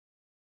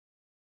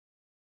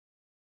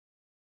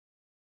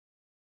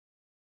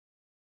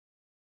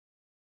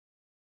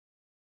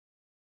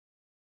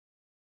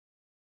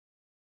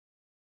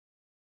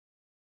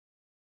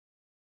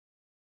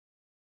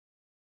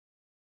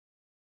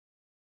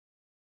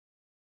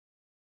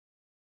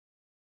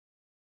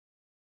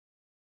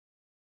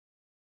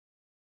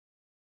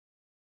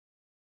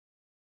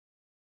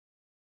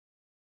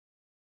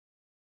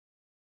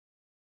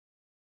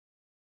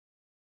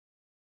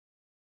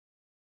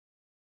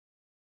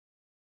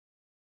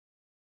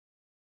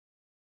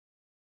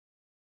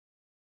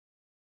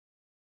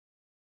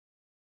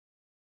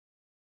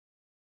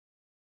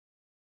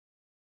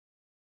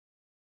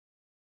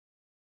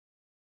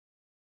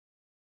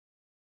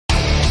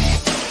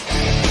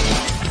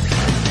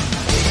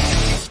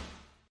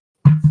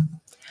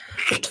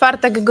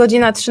Czwartek,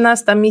 godzina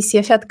 13,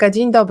 Misja Siatka.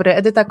 Dzień dobry,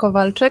 Edyta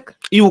Kowalczyk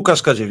i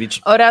Łukasz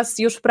Kadziewicz. Oraz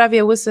już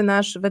prawie łysy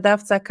nasz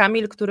wydawca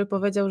Kamil, który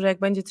powiedział, że jak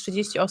będzie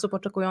 30 osób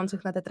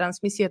oczekujących na tę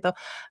transmisję, to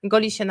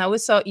goli się na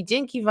łyso i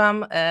dzięki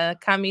Wam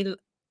Kamil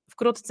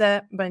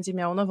wkrótce będzie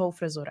miał nową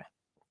fryzurę.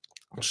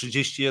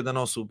 31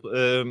 osób.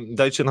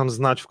 Dajcie nam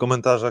znać w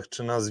komentarzach,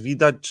 czy nas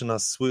widać, czy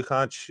nas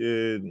słychać.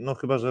 No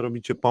chyba, że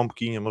robicie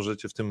pompki i nie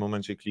możecie w tym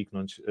momencie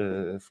kliknąć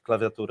w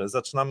klawiaturę.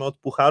 Zaczynamy od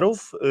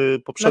pucharów.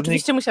 No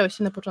oczywiście musiałeś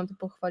się na początku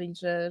pochwalić,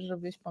 że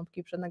robisz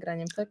pompki przed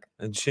nagraniem, tak?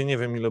 Dzisiaj nie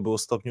wiem, ile było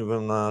stopniu,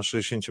 byłem na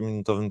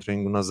 60-minutowym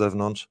treningu na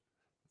zewnątrz.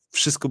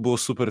 Wszystko było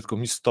super, tylko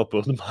mi stopy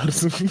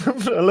odmarzły.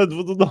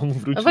 Ledwo do domu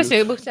wróciłem. No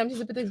właśnie, bo chciałam cię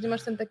zapytać, gdzie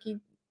masz ten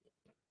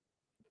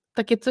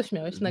takie coś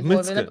miałeś na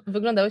głowie.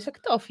 Wyglądałeś jak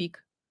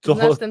Tofik.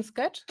 Znasz ten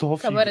sketch?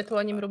 Kabaretu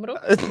Ani Mrumru?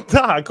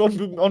 Tak,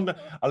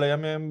 ale ja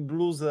miałem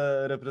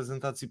bluzę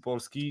reprezentacji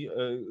Polski,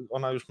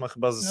 ona już ma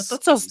chyba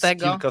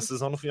kilka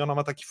sezonów i ona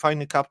ma taki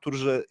fajny kaptur,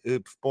 że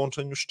w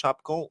połączeniu z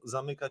czapką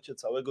zamyka cię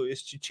całego,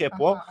 jest ci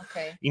ciepło. Aha,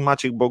 okay. I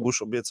Maciek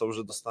Bogusz obiecał,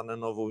 że dostanę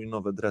nową i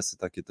nowe dresy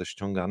takie też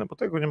ściągane, bo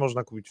tego nie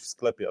można kupić w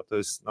sklepie, a to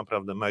jest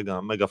naprawdę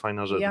mega, mega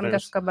fajna rzecz.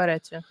 Jangaż w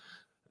kabarecie.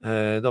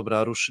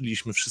 Dobra,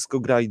 ruszyliśmy, wszystko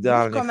gra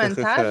idealnie,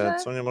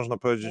 co nie można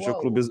powiedzieć o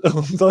klubie,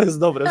 to jest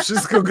dobre,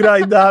 wszystko gra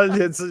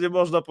idealnie, co nie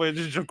można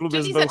powiedzieć o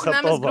klubie z Bełchatowa.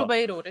 Zaczynamy z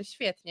grubej rury,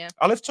 świetnie.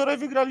 Ale wczoraj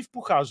wygrali w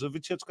pucharze,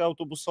 wycieczka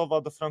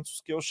autobusowa do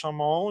francuskiego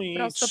Chaumont i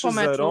prosto 3-0 po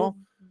meczu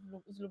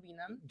z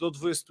Lubinem. Do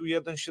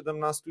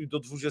 21-17 i do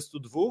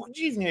 22,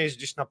 dziwnie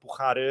jeździć na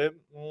puchary,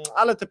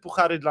 ale te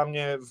puchary dla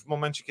mnie w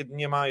momencie, kiedy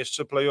nie ma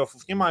jeszcze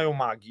playoffów, nie mają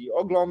magii,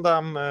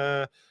 oglądam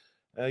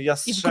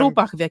I w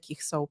grupach w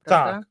jakich są,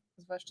 prawda? Tak.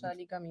 Zwłaszcza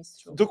Liga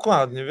Mistrzów.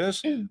 Dokładnie,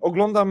 wiesz,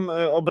 oglądam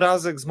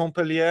obrazek z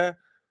Montpellier,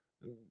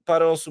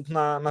 parę osób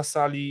na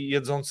sali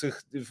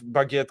jedzących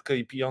bagietkę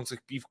i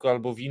pijących piwko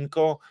albo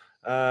winko,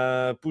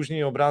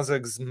 później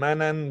obrazek z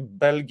Menen,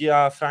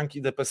 Belgia,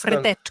 Franki de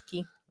Pestelle.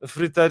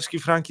 Fryteczki,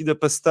 Franki de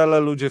Pestelle,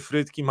 ludzie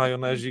frytki,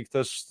 majonezik,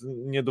 też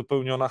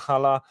niedopełniona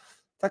hala.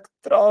 Tak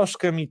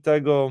troszkę mi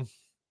tego...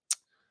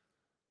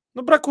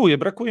 No brakuje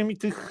mi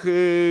tych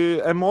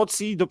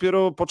emocji,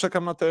 dopiero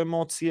poczekam na te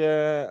emocje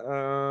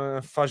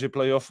w fazie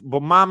playoff, bo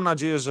mam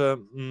nadzieję, że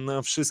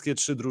wszystkie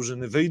trzy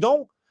drużyny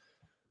wyjdą.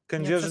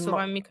 Kędzierzyn,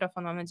 przesuwam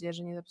mikrofon, mam nadzieję,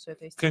 że nie zepsuję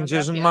tej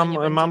Kędzierzyn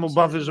mam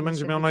obawy, że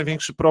będzie miał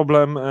największy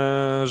problem,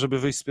 żeby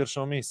wyjść z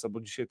pierwszego miejsca,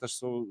 bo dzisiaj też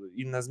są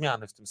inne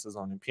zmiany w tym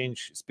sezonie.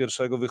 5 z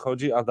pierwszego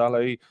wychodzi, a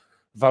dalej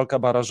walka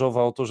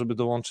barażowa o to, żeby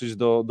dołączyć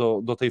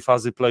do tej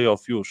fazy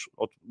playoff już.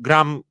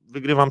 Gram,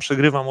 wygrywam,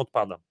 przegrywam,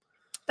 odpadam.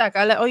 Tak,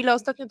 ale o ile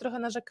ostatnio trochę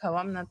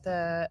narzekałam na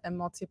te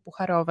emocje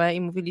pucharowe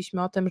i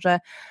mówiliśmy o tym, że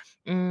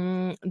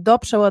do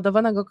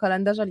przeładowanego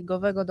kalendarza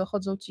ligowego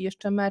dochodzą ci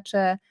jeszcze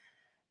mecze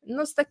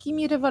z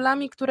takimi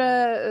rywalami,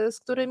 z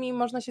którymi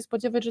można się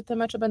spodziewać, że te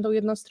mecze będą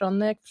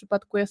jednostronne, jak w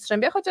przypadku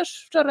Jastrzębia,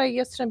 chociaż wczoraj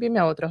Jastrzębie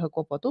miało trochę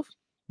kłopotów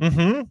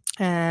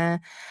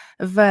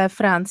we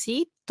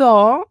Francji,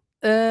 to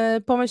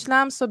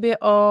pomyślałam sobie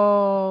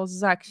o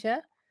Zaksie,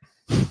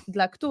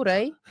 dla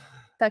której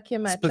takie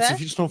mecze...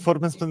 Specyficzną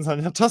formę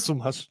spędzania czasu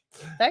masz.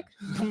 Tak?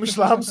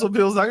 Myślałam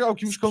sobie o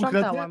kimś konkretnie.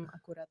 Sprzątałam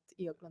akurat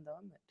i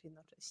oglądałam mecz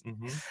jednocześnie.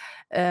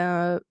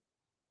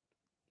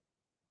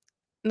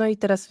 No i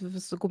teraz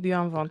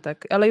zgubiłam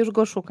wątek, ale już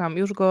go szukam,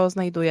 już go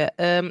znajduję.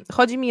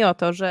 Chodzi mi o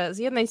to, że z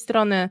jednej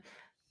strony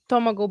to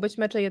mogą być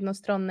mecze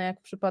jednostronne, jak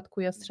w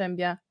przypadku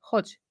Jastrzębia,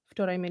 choć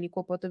wczoraj mieli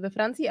kłopoty we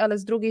Francji, ale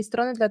z drugiej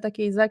strony dla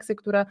takiej Zaksy,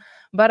 która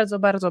bardzo,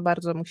 bardzo,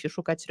 bardzo musi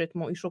szukać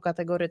rytmu i szuka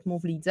tego rytmu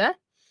w lidze,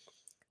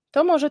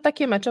 to może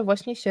takie mecze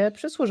właśnie się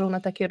przysłużą na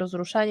takie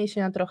rozruszanie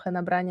się, na trochę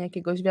nabranie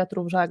jakiegoś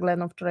wiatru w żagle.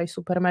 No wczoraj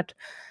super mecz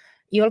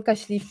i Olka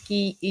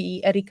Śliwki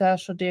i Erika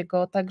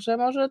Szodiego, także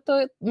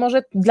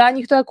może dla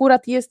nich to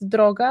akurat jest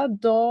droga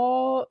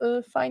do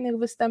fajnych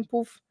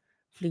występów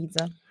w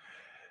lidze.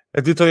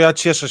 Edyto, ja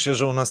cieszę się,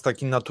 że u nas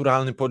taki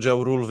naturalny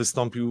podział ról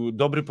wystąpił.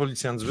 Dobry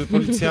policjant, zły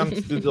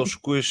policjant, ty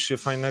doszukujesz się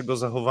fajnego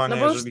zachowania.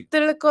 No bo już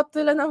tylko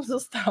tyle nam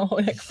zostało,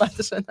 jak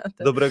patrzę na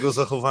ten dobrego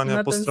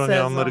zachowania po stronie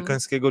sezon.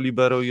 amerykańskiego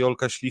libero i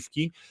Olka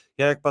Śliwki.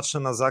 Ja jak patrzę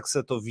na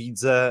Zaksę, to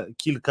widzę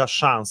kilka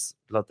szans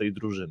dla tej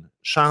drużyny.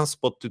 Szans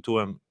pod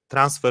tytułem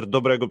transfer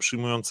dobrego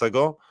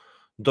przyjmującego,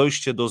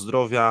 dojście do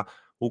zdrowia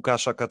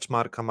Łukasza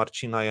Kaczmarka,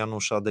 Marcina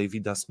Janusza,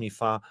 Davida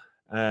Smitha,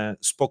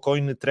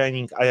 spokojny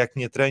trening, a jak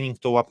nie trening,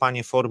 to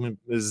łapanie formy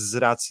z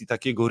racji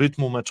takiego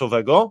rytmu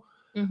meczowego,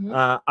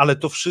 ale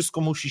to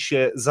wszystko musi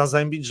się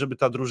zazębić, żeby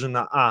ta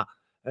drużyna A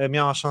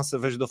miała szansę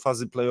wejść do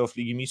fazy playoff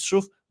Ligi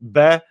Mistrzów,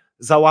 B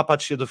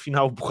załapać się do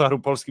finału Pucharu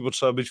Polski, bo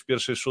trzeba być w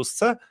pierwszej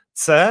szóstce,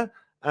 C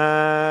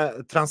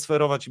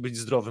transferować i być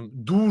zdrowym.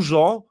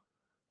 Dużo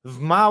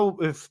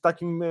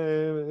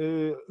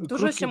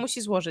się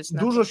musi złożyć.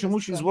 Dużo się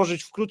musi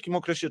złożyć w krótkim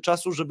okresie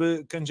czasu,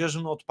 żeby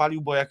Kędzierzyn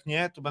odpalił, bo jak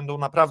nie, to będą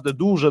naprawdę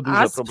duże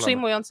problemy. A z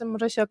przyjmującym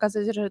może się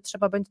okazać, że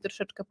trzeba będzie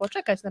troszeczkę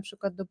poczekać, na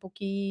przykład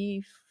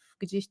dopóki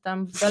gdzieś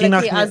tam w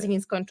dalekiej Azji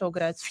nie skończą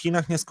grać. W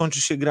Chinach nie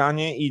skończy się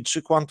granie i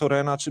czy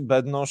Quantorena, czy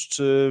Bednosz,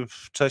 czy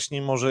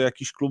wcześniej może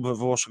jakiś klub we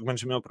Włoszech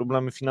będzie miał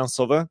problemy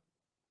finansowe,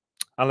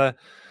 ale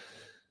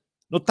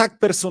no tak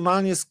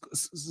personalnie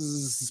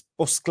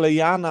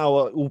posklejana,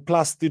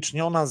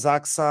 uplastyczniona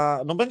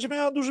Zaksa, no będzie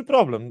miała duży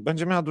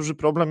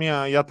problem,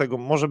 ja tego,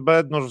 może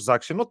Bednosz w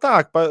Zaksie, no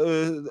tak,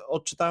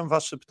 odczytałem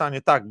wasze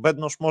pytanie, tak,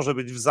 Bednosz może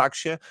być w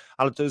Zaksie,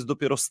 ale to jest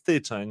dopiero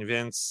styczeń,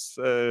 więc...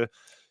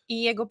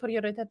 I jego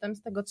priorytetem,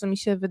 z tego co mi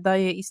się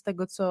wydaje i z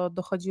tego co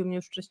dochodziły mnie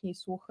już wcześniej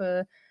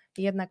słuchy,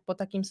 jednak po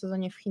takim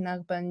sezonie w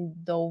Chinach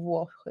będą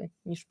Włochy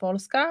niż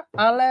Polska,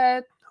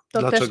 ale to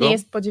Dlaczego? też nie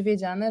jest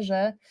podziwiedziane,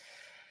 że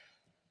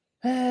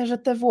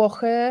te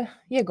Włochy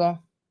jego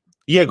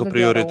wybiorą.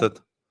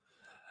 Priorytet.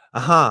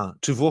 Aha,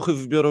 czy Włochy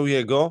wybiorą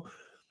jego?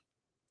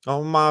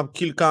 On ma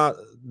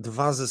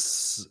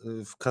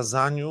w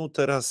Kazaniu,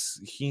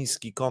 teraz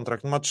chiński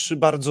kontrakt. Ma 3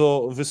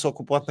 bardzo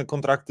wysoko płatne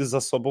kontrakty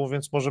za sobą,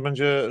 więc może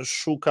będzie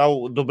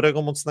szukał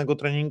dobrego, mocnego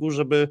treningu,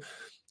 żeby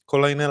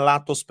kolejne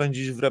lato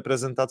spędzić w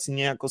reprezentacji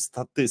nie jako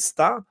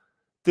statysta,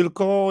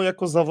 tylko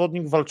jako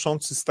zawodnik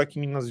walczący z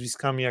takimi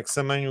nazwiskami jak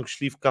Semeniuk,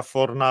 Śliwka,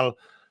 Fornal,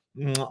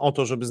 o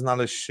to, żeby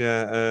znaleźć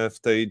się w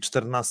tej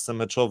 14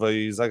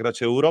 meczowej,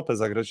 zagrać Europę,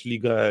 zagrać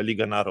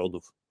Ligę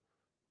Narodów.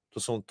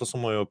 To są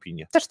moje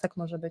opinie. Też tak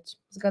może być,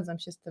 zgadzam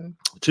się z tym.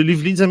 Czyli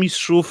w Lidze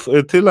Mistrzów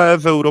tyle,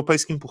 w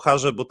Europejskim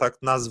Pucharze, bo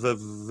tak nazwę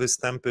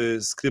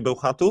występy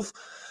Skrybełchatów,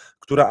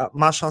 która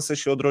ma szansę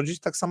się odrodzić,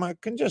 tak samo jak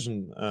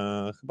Kędzierzyn.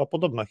 Chyba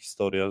podobna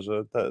historia,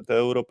 że te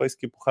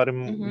europejskie puchary,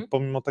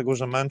 pomimo tego,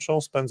 że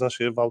męczą, spędza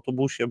się w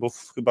autobusie, bo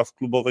chyba w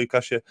klubowej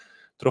kasie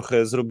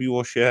trochę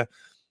zrobiło się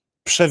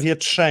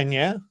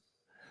przewietrzenie,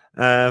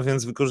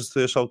 więc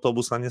wykorzystujesz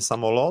autobus, a nie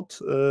samolot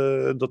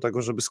do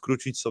tego, żeby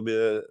skrócić sobie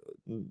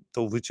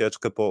tą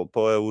wycieczkę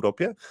po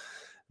Europie.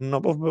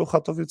 No bo w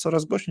Bełchatowie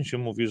coraz głośniej się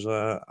mówi,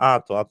 że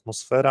A to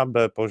atmosfera,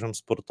 B poziom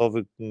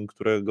sportowy,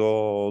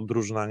 którego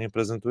drużyna nie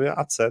prezentuje,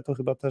 a C to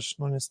chyba też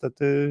no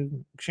niestety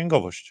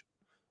księgowość,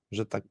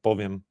 że tak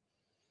powiem,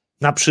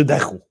 na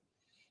przydechu.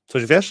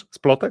 Coś wiesz z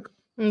plotek?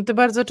 Ty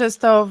bardzo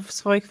często w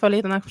swoich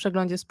felietonach w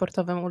przeglądzie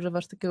sportowym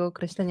używasz takiego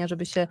określenia,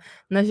 żeby się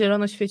na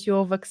zielono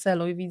świeciło w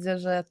Excelu i widzę,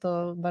 że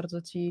to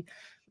bardzo ci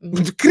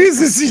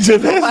kryzys idzie,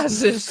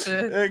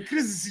 towarzyszy.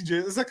 Kryzys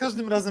idzie, za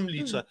każdym razem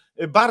liczę.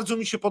 Bardzo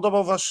mi się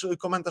podobał wasz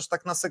komentarz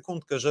tak na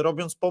sekundkę, że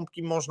robiąc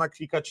pompki można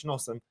klikać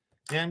nosem.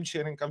 Miałem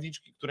dzisiaj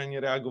rękawiczki, które nie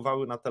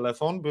reagowały na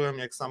telefon, byłem,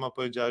 jak sama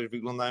powiedziałaś,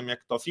 wyglądałem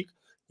jak Tofik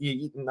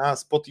i na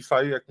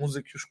Spotify, jak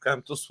muzyki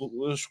szukałem, to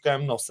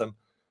szukałem nosem.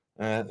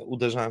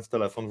 Uderzałem w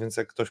telefon, więc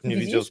jak ktoś mnie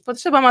widział...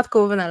 Potrzeba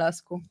matką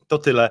wynalazku. To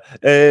tyle.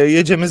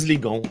 Jedziemy z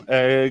ligą.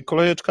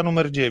 Kolejeczka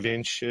numer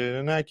 9.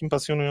 Na jakim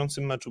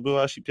pasjonującym meczu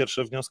byłaś i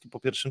pierwsze wnioski po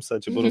pierwszym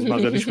secie, bo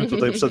rozmawialiśmy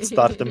tutaj przed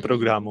startem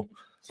programu.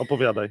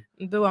 Opowiadaj.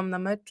 Byłam na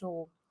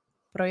meczu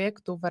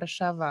projektu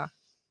Warszawa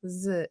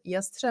z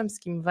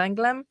Jastrzębskim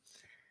Węglem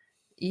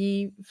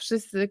i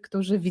wszyscy,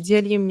 którzy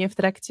widzieli mnie w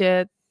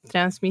trakcie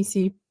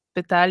transmisji,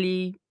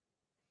 pytali,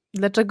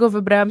 dlaczego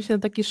wybrałam się na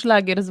taki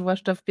szlagier,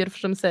 zwłaszcza w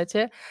pierwszym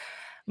secie,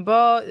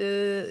 bo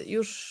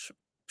już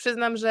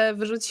przyznam, że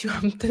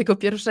wyrzuciłam tego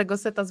pierwszego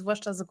seta,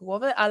 zwłaszcza z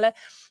głowy, ale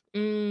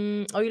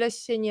o ile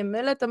się nie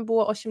mylę, tam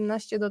było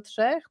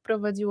 18-3,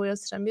 prowadziło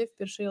Jastrzębie w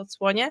pierwszej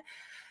odsłonie.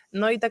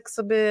 No i tak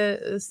sobie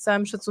z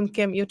całym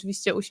szacunkiem i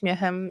oczywiście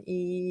uśmiechem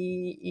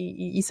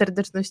i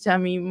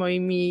serdecznościami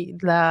moimi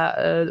dla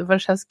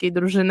warszawskiej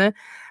drużyny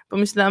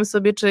pomyślałam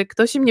sobie, czy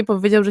ktoś im nie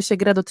powiedział, że się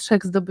gra do 3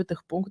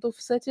 zdobytych punktów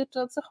w secie, czy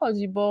o co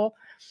chodzi, bo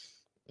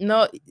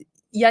no,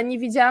 ja nie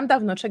widziałam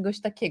dawno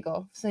czegoś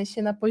takiego, w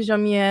sensie na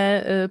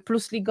poziomie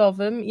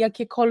plusligowym,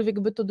 jakiekolwiek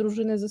by to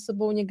drużyny ze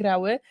sobą nie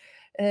grały,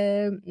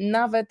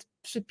 nawet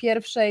przy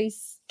pierwszej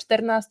z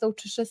 14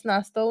 czy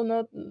 16,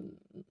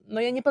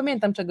 no ja nie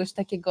pamiętam czegoś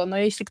takiego. No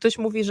jeśli ktoś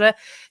mówi, że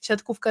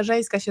siatkówka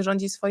żeńska się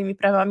rządzi swoimi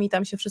prawami,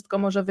 tam się wszystko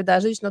może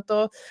wydarzyć, no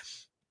to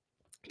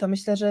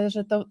myślę, że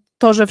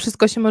że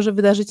wszystko się może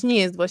wydarzyć, nie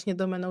jest właśnie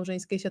domeną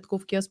żeńskiej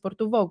siatkówki, a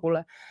sportu w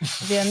ogóle.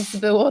 Więc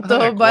było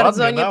to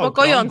bardzo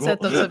niepokojące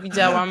to, co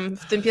widziałam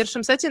w tym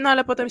pierwszym secie, no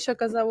ale potem się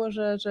okazało,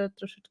 że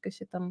troszeczkę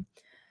się tam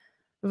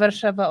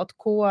Warszawa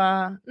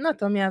odkuła,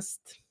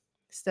 natomiast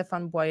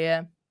Stefan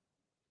Błaje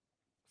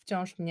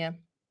wciąż mnie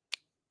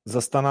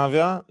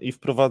zastanawia i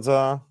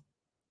wprowadza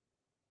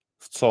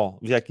w co?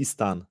 W jaki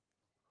stan?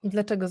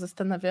 Dlaczego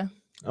zastanawia?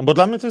 Bo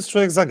dla mnie to jest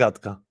człowiek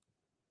zagadka.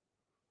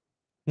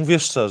 Mówię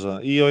szczerze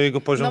i o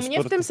jego poziom No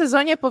mnie w tym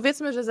sezonie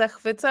powiedzmy, że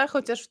zachwyca,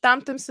 chociaż w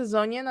tamtym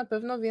sezonie na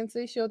pewno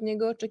więcej się od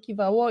niego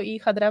oczekiwało i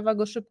Hadrawa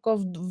go szybko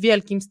w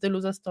wielkim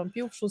stylu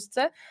zastąpił w 6,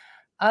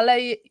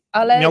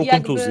 ale miał jakby...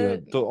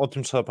 kontuzję, to o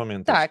tym trzeba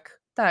pamiętać.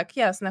 Tak,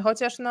 jasne,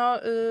 chociaż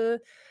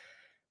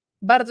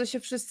bardzo się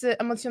wszyscy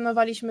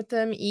emocjonowaliśmy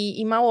tym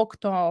i mało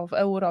kto w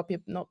Europie,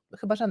 no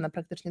chyba żadna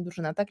praktycznie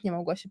drużyna, tak, nie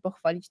mogła się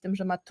pochwalić tym,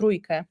 że ma 3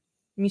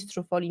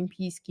 mistrzów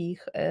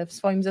olimpijskich w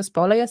swoim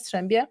zespole.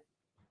 Jastrzębie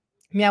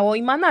miało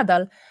i ma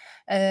nadal,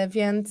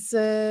 więc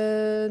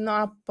no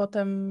a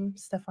potem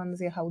Stefan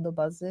zjechał do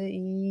bazy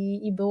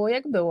i było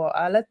jak było,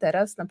 ale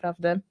teraz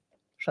naprawdę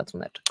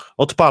szacuneczek.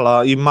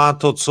 Odpala i ma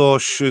to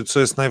coś, co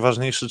jest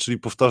najważniejsze, czyli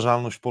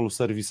powtarzalność w polu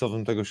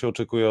serwisowym, tego się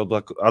oczekuje od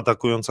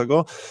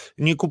atakującego.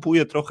 Nie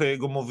kupuje trochę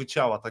jego mowy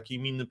ciała, takiej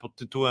miny pod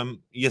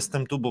tytułem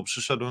jestem tu, bo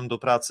przyszedłem do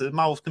pracy.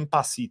 Mało w tym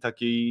pasji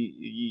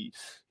takiej,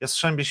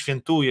 Jastrzębie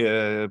świętuje,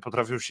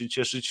 potrafią się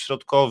cieszyć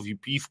środkowi,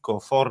 Piwko,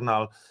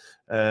 Fornal,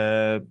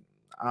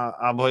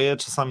 a Boje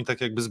czasami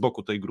tak jakby z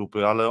boku tej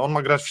grupy, ale on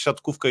ma grać w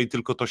siatkówkę i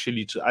tylko to się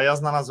liczy. A ja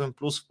znalazłem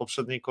plus w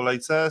poprzedniej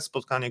kolejce,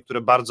 spotkanie,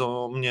 które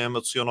bardzo mnie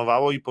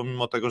emocjonowało i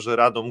pomimo tego, że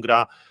Radom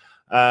gra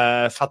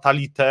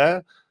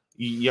fatalité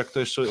i jak to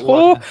jeszcze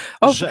ładnie,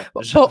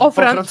 o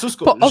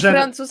francusku,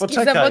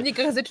 francuskich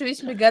zawodnikach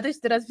zaczęliśmy gadać,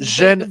 teraz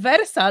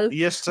Wersal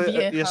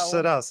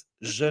jeszcze raz,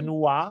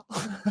 Genoa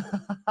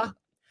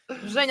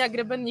Żenia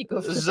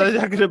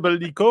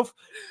Grebenników,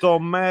 to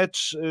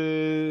mecz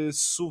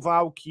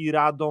Suwałki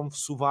Radom w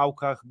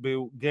Suwałkach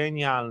był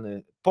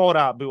genialny.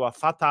 Pora była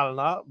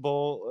fatalna,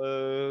 bo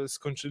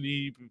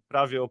skończyli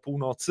prawie o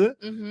północy,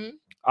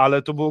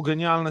 ale to było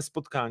genialne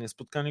spotkanie,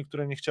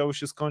 które nie chciało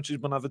się skończyć,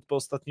 bo nawet po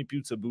ostatniej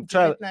piłce był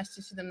 19-17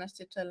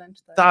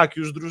 challenge. Tak,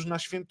 już drużyna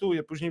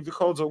świętuje, później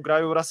wychodzą,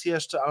 grają raz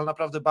jeszcze, ale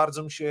naprawdę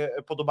bardzo mi się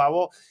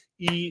podobało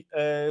i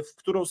w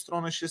którą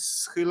stronę się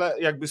schylę,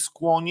 jakby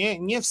skłonię,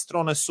 nie w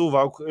stronę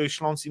Suwałk,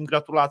 śląc im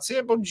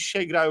gratulacje, bo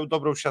dzisiaj grają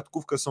dobrą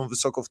siatkówkę, są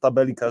wysoko w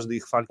tabeli, każdy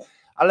ich chwali,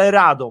 ale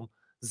Radom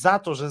za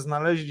to, że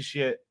znaleźli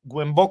się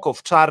głęboko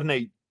w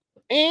czarnej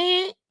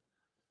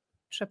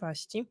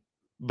przepaści.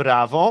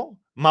 Brawo.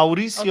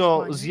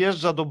 Mauricio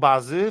zjeżdża do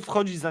bazy,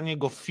 wchodzi za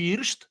niego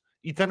Firszt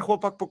i ten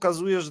chłopak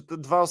pokazuje, że te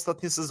 2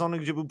 ostatnie sezony,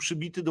 gdzie był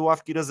przybity do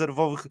ławki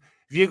rezerwowych,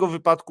 w jego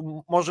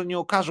wypadku może nie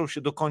okażą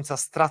się do końca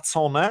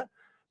stracone,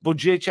 bo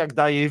dzieciak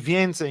daje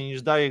więcej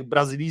niż daje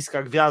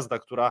brazylijska gwiazda,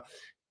 która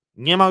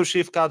nie ma już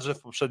jej w kadrze,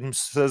 w poprzednim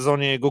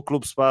sezonie jego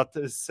klub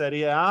spadł z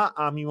Serie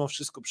A mimo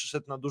wszystko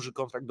przyszedł na duży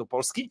kontrakt do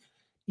Polski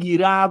i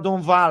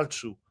Radom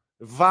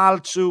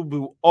walczył,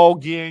 był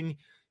ogień.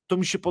 To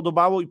mi się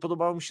podobało i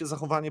podobało mi się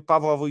zachowanie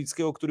Pawła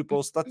Wojickiego, który po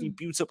ostatniej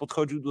piłce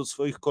podchodził do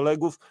swoich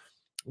kolegów,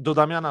 do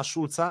Damiana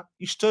Szulca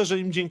i szczerze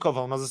im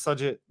dziękował na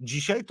zasadzie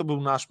dzisiaj to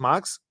był nasz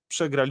maks,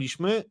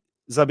 przegraliśmy,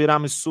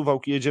 zabieramy z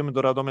Suwałk i jedziemy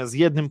do Radomia z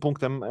 1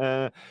 punktem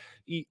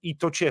i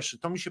to cieszy.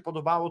 To mi się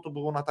podobało, to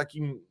było na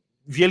takim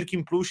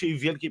wielkim plusie i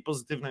wielkiej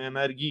pozytywnej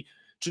energii,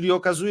 czyli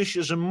okazuje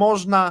się, że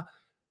można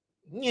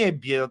nie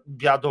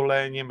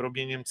biadoleniem,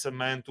 robieniem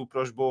cementu,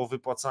 prośbą o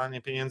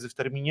wypłacanie pieniędzy w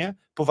terminie,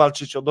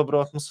 powalczyć o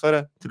dobrą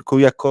atmosferę, tylko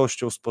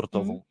jakością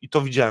sportową. I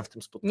to widziałem w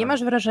tym spotkaniu. Nie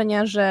masz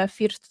wrażenia, że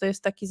Firszt to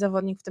jest taki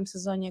zawodnik w tym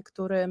sezonie,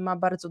 który ma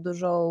bardzo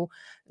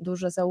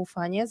duże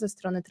zaufanie ze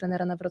strony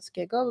trenera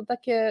Nawrockiego?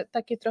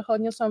 Takie trochę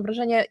odniosłam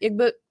wrażenie,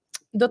 jakby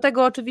do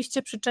tego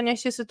oczywiście przyczynia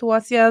się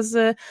sytuacja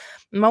z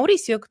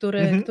Mauricio,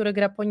 który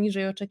gra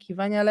poniżej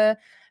oczekiwań, ale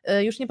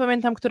już nie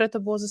pamiętam, które to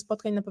było ze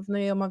spotkań, na pewno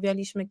je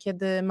omawialiśmy,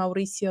 kiedy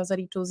Mauricio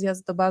zaliczył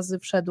zjazd do bazy,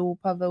 wszedł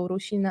Paweł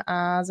Rusin,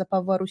 a za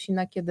Pawła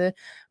Rusina, kiedy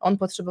on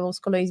potrzebował z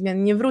kolei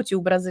zmian, nie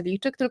wrócił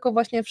Brazylijczyk, tylko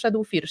właśnie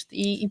wszedł Firszt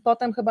i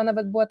potem chyba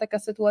nawet była taka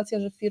sytuacja,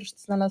 że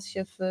Firszt znalazł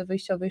się w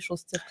wyjściowej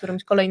szóstce w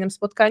którymś kolejnym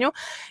spotkaniu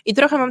i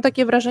trochę mam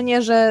takie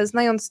wrażenie, że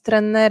znając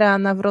trenera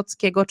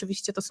Nawrockiego,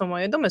 oczywiście to są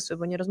moje domysły,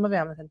 bo nie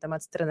rozmawiałam na ten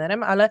temat z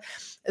trenerem, ale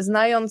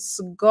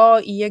znając go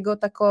i jego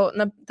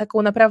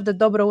taką naprawdę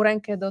dobrą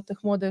rękę do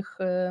tych młodych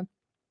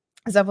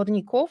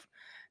zawodników,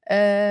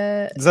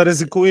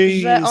 zaryzykuje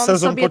i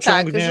sezon sobie,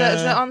 pociągnie. Tak,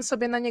 że on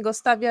sobie na niego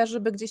stawia,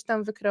 żeby gdzieś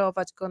tam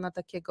wykreować go na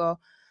takiego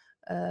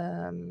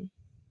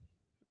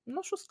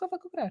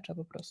szóstkowego gracza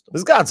po prostu.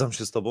 Zgadzam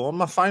się z tobą, on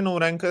ma fajną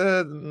rękę,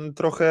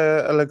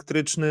 trochę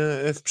elektryczny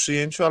w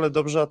przyjęciu, ale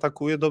dobrze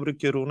atakuje, dobry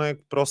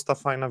kierunek, prosta,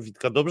 fajna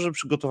witka, dobrze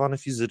przygotowany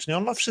fizycznie,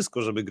 on ma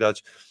wszystko, żeby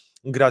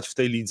grać w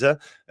tej lidze.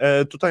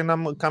 Tutaj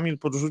nam Kamil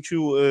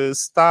podrzucił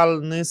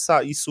Stal,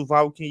 Nysa i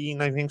Suwałki i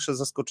największe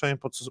zaskoczenie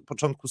po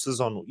początku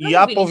sezonu. I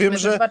ja powiem,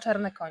 że 2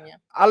 czarne konie.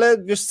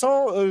 Ale wiesz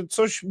co,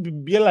 coś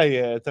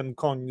bieleje ten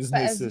koń z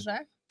Nysy.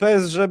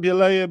 PSG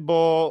bieleje,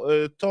 bo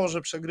to,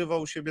 że przegrywa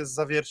u siebie z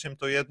Zawierciem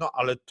to jedno,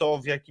 ale to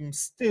w jakim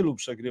stylu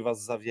przegrywa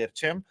z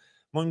Zawierciem,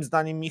 moim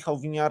zdaniem Michał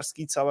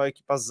Winiarski, cała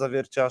ekipa z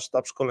Zawiercia,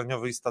 sztab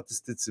szkoleniowy i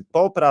statystycy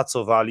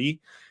popracowali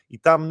i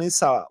tam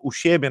Nysa u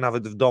siebie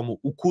nawet w domu,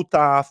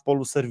 ukuta w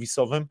polu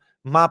serwisowym,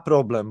 ma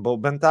problem, bo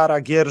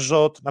Bentara,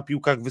 Gierżot na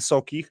piłkach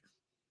wysokich,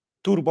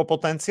 turbo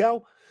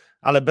potencjał,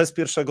 ale bez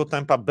pierwszego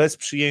tempa, bez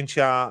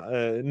przyjęcia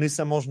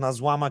Nysę można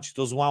złamać i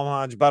to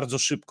złamać bardzo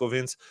szybko,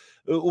 więc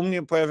u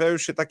mnie pojawiają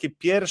się takie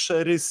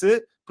pierwsze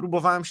rysy,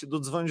 próbowałem się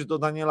dodzwonić do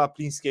Daniela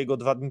Plińskiego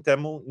 2 dni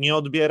temu, nie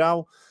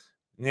odbierał,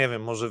 nie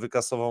wiem, może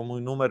wykasował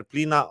mój numer.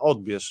 Plina,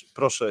 odbierz,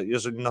 proszę,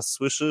 jeżeli nas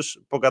słyszysz,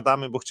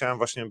 pogadamy, bo chciałem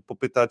właśnie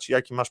popytać,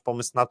 jaki masz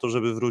pomysł na to,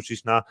 żeby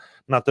wrócić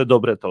na te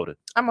dobre tory.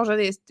 A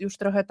może jest już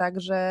trochę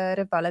tak, że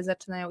rywale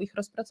zaczynają ich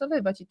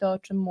rozpracowywać i to, o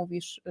czym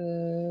mówisz,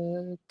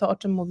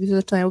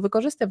 zaczynają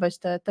wykorzystywać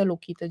te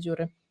luki, te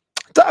dziury.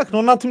 Tak,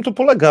 no na tym to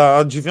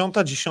polega. 9.,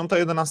 10.,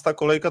 11.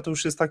 kolejka to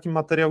już jest taki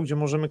materiał, gdzie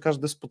możemy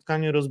każde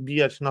spotkanie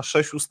rozbijać na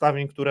 6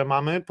 ustawień, które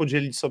mamy,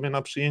 podzielić sobie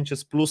na przyjęcie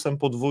z plusem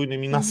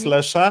podwójnym i na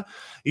slesze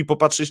i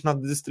popatrzeć na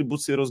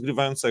dystrybucję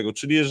rozgrywającego.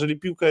 Czyli jeżeli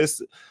piłka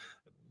jest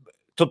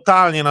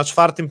totalnie na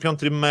 4., 5.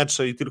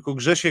 mecze i tylko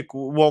Grzesiek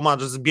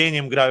Łomacz z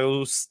Bieniem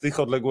grają z tych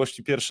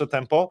odległości pierwsze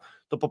tempo,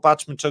 to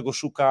popatrzmy, czego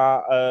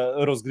szuka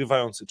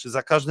rozgrywający. Czy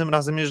za każdym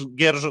razem jest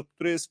Gierżot,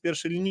 który jest w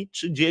pierwszej linii,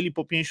 czy dzieli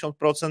po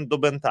 50% do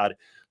Bentary?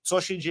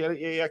 Co się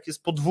dzieje, jak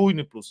jest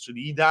podwójny plus,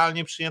 czyli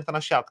idealnie przyjęta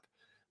na siatkę?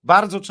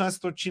 Bardzo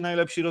często ci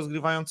najlepsi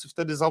rozgrywający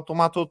wtedy z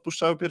automatu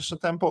odpuszczają pierwsze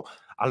tempo,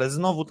 ale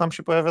znowu tam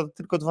się pojawia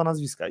tylko 2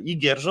 nazwiska, i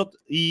Gierżot,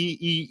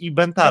 i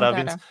Bentara,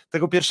 więc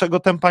tego pierwszego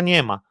tempa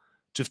nie ma.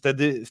 Czy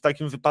wtedy w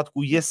takim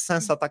wypadku jest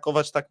sens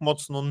atakować tak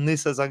mocno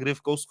Nysę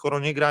zagrywką, skoro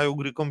nie grają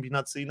gry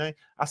kombinacyjnej,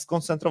 a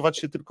skoncentrować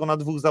się tylko na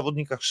 2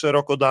 zawodnikach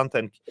szeroko do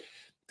antenki?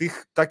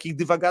 Tych takich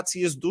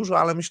dywagacji jest dużo,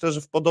 ale myślę,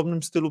 że w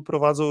podobnym stylu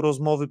prowadzą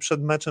rozmowy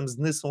przed meczem z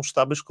Nysą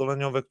sztaby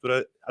szkoleniowe,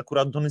 które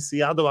akurat do Nysy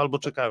jadą albo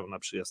czekają na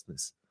przyjazd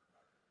Nysy.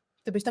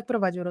 Ty byś tak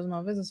prowadził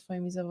rozmowy ze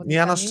swoimi zawodnikami?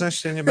 Ja na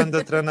szczęście nie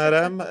będę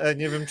trenerem,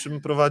 nie wiem, czy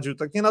bym prowadził,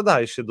 tak nie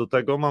nadaje się do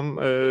tego. Mam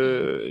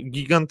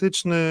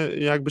gigantyczny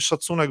jakby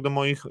szacunek do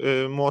moich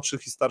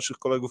młodszych i starszych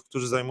kolegów,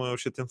 którzy zajmują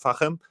się tym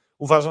fachem.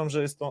 Uważam,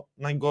 że jest to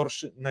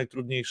najgorszy,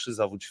 najtrudniejszy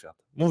zawód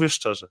świata. Mówię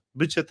szczerze,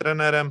 bycie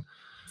trenerem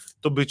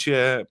to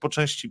bycie po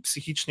części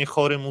psychicznie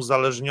chorym,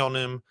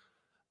 uzależnionym,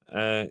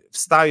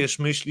 wstajesz,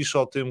 myślisz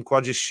o tym,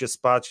 kładziesz się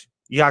spać,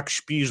 jak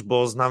śpisz,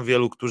 bo znam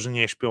wielu, którzy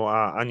nie śpią,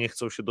 a nie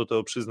chcą się do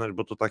tego przyznać,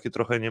 bo to takie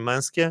trochę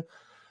niemęskie.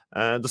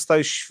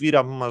 Dostajesz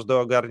świra, bo masz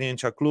do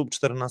ogarnięcia klub,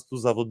 14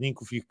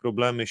 zawodników, ich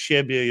problemy,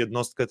 siebie,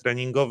 jednostkę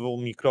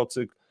treningową,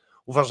 mikrocykl.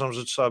 Uważam,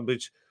 że trzeba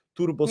być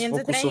turbo Między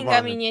sfokusowany.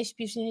 treningami nie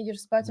śpisz, nie idziesz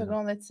spać,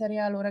 oglądać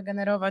serialu,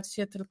 regenerować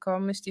się, tylko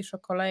myślisz o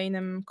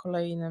kolejnym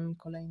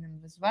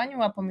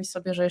wyzwaniu, a pomyśl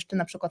sobie, że jeszcze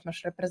na przykład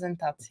masz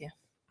reprezentację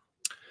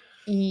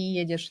i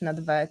jedziesz na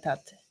 2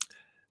 etaty.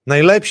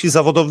 Najlepsi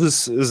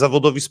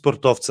zawodowi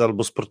sportowcy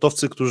albo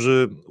sportowcy,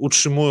 którzy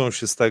utrzymują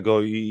się z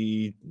tego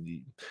i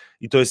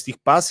to jest ich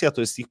pasja,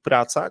 to jest ich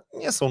praca,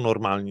 nie są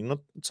normalni. No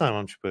co ja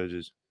mam ci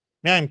powiedzieć?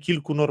 Miałem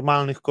kilku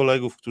normalnych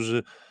kolegów,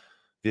 którzy,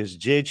 wiesz,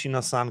 dzieci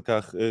na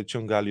sankach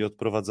ciągali,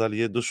 odprowadzali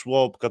je do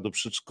żłobka, do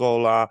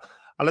przedszkola,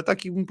 ale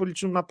takich bym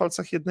policzył na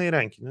palcach jednej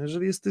ręki. No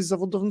jeżeli jesteś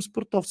zawodowym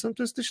sportowcem,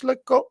 to jesteś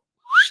lekko...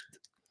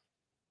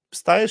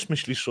 Wstajesz,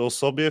 myślisz o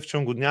sobie, w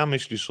ciągu dnia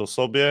myślisz o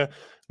sobie,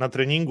 na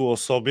treningu o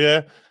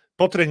sobie,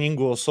 po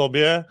treningu o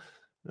sobie,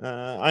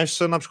 a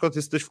jeszcze na przykład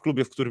jesteś w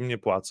klubie, w którym nie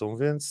płacą,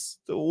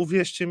 więc to,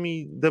 uwierzcie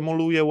mi,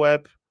 demoluje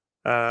łeb,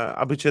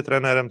 a bycie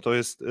trenerem to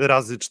jest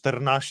razy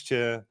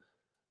 14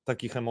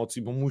 takich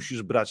emocji, bo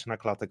musisz brać na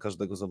klatę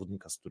każdego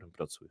zawodnika, z którym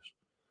pracujesz.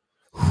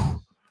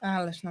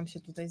 Ależ nam się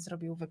tutaj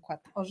zrobił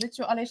wykład o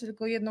życiu, ale jeszcze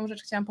tylko jedną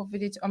rzecz chciałam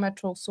powiedzieć o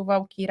meczu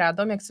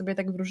Suwałki-Radom, jak sobie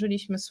tak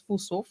wróżyliśmy z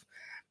fusów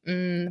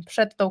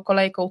przed tą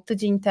kolejką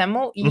tydzień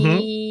temu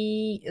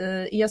i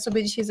ja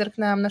sobie dzisiaj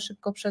zerknęłam na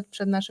szybko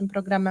przed naszym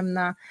programem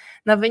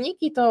na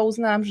wyniki, to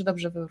uznałam, że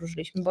dobrze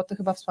wywróżyliśmy, bo ty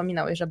chyba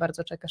wspominałeś, że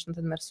bardzo czekasz na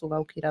ten mecz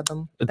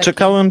Suwałki-Radom.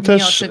 Czekałem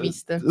też,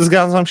 nieoczywisty.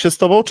 Zgadzam się z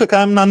tobą,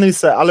 czekałem na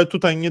Nysę, ale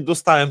tutaj nie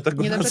dostałem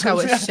tego. Nie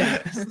doczekałeś się.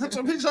 Znaczy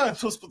obejrzałem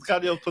to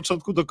spotkanie od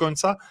początku do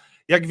końca,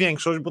 jak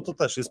większość, bo to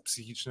też jest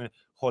psychicznie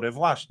chore.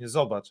 Właśnie,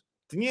 zobacz,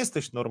 ty nie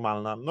jesteś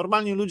normalna.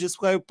 Normalnie ludzie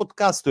słuchają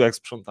podcastu, jak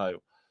sprzątają.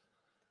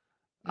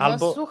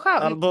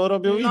 Albo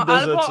robią inne rzeczy.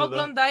 Albo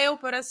oglądają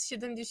po raz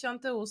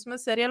 78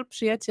 serial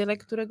Przyjaciele,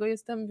 którego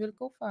jestem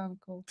wielką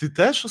fanką. Ty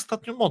też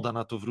ostatnio moda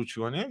na to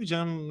wróciła, nie?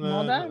 Widziałem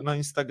na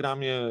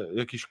Instagramie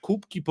jakieś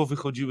kubki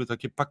powychodziły,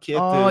 takie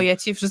pakiety. O, ja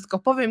ci wszystko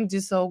powiem,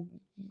 gdzie są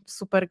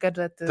super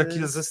gadżety.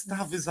 Takie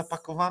zestawy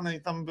zapakowane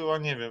i tam była,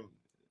 nie wiem.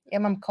 Ja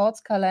mam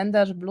koc,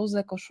 kalendarz,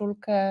 bluzę,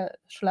 koszulkę,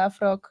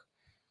 szlafrok,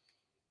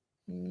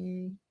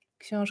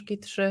 książki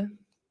 3.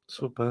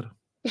 Super.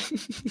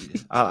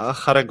 A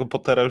Harry'ego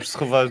Pottera już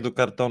schowałeś do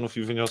kartonów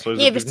i wyniosłeś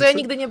do Nie, wiesz co, ja piwnicy?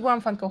 nigdy nie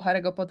byłam fanką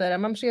Harry'ego Pottera.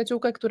 Mam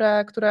przyjaciółkę,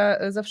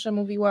 która zawsze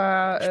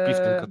mówiła... Śpi w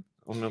tym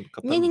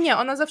Nie,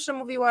 ona zawsze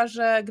mówiła,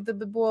 że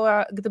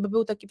gdyby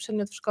był taki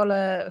przedmiot w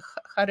szkole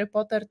Harry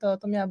Potter,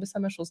 to miałaby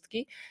same 6.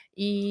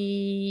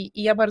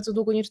 I ja bardzo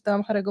długo nie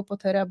czytałam Harry'ego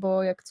Pottera,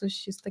 bo jak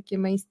coś jest takie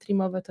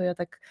mainstreamowe, to ja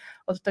tak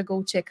od tego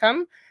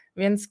uciekam.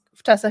 Więc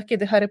w czasach,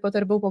 kiedy Harry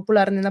Potter był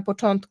popularny na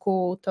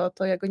początku,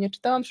 to ja go nie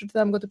czytałam,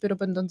 przeczytałam go dopiero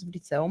będąc w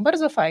liceum.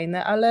 Bardzo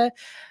fajne,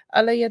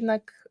 ale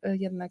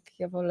jednak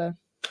ja wolę...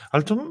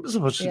 Ale to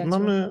zobacz,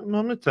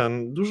 mamy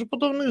dużo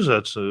podobnych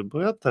rzeczy,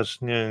 bo ja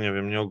też nie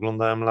wiem, nie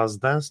oglądałem Last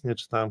Dance, nie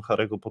czytałem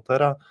Harry'ego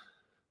Pottera.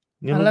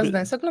 Last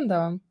Dance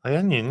oglądałam. A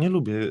ja nie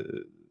lubię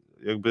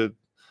jakby...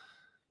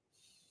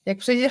 Jak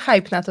przyjdzie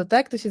hype na to,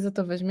 tak? To się za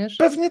to weźmiesz?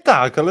 Pewnie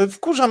tak, ale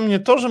wkurza mnie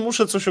to, że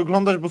muszę coś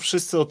oglądać, bo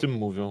wszyscy o tym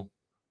mówią.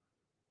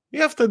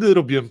 Ja wtedy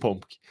robiłem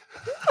pompki.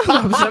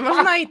 Dobrze,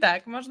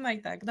 można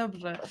i tak,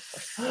 dobrze.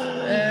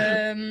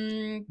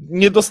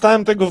 Nie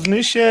dostałem tego w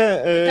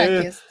Nysie.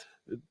 Tak jest.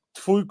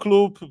 Twój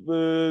klub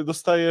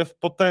dostaje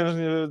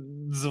potężnie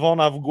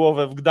dzwona w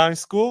głowę w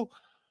Gdańsku.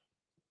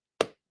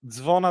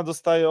 Dzwona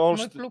dostaje Mój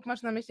Olsztyn. klub,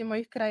 masz na myśli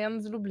moich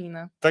krajan z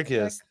Lublina. Tak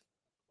jest.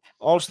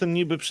 Olsztyn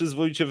niby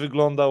przyzwoicie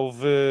wyglądał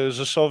w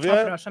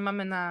Rzeszowie, O proszę,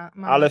 mamy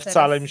ale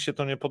wcale teraz mi się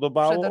to nie przed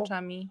podobało.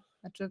 oczami,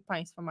 znaczy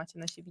państwo macie,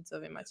 nasi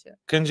widzowie macie.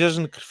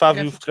 Kędzierzyn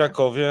krwawił w graficzkę.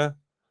 Krakowie.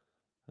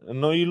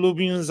 No i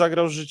Lubin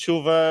zagrał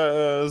życiówę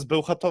z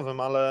Bełchatowem,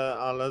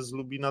 ale z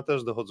Lubina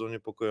też dochodzą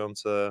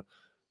niepokojące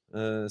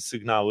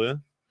sygnały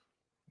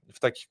w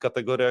takich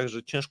kategoriach,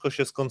 że ciężko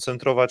się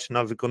skoncentrować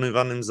na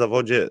wykonywanym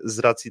zawodzie z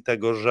racji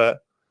tego, że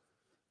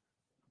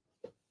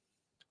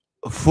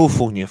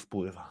fufu nie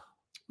wpływa.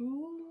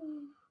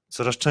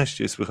 Coraz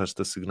częściej słychać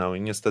te sygnały.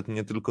 Niestety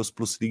nie tylko z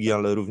PlusLigi,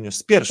 ale również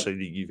z pierwszej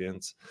ligi,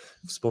 więc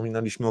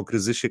wspominaliśmy o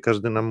kryzysie,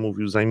 każdy nam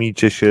mówił,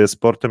 zajmijcie się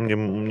sportem,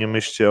 nie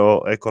myślcie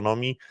o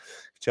ekonomii.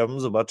 Chciałbym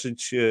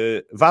zobaczyć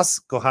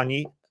was,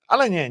 kochani,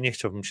 ale nie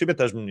chciałbym, siebie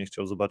też bym nie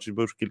chciał zobaczyć,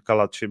 bo już kilka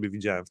lat siebie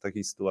widziałem w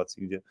takiej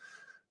sytuacji, gdzie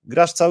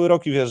grasz cały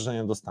rok i wiesz, że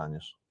nie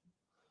dostaniesz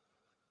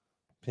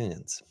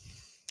pieniędzy.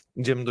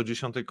 Idziemy do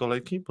 10.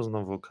 kolejki, bo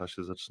znowu o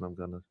kasie zaczynam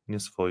gadać, nie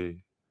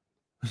swojej.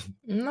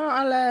 No,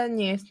 ale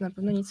nie jest na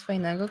pewno nic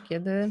fajnego,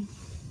 kiedy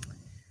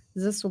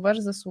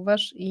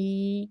zasuwasz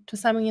i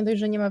czasami nie dość,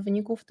 że nie ma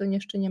wyników, to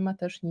jeszcze nie ma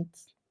też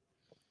nic.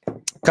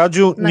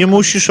 Kadziu, nie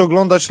musisz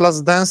oglądać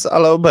Last Dance,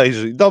 ale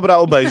obejrzyj. Dobra,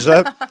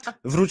 obejrzę.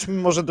 Wróćmy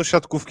może do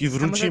siatkówki,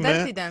 wrócimy. A może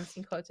Dirty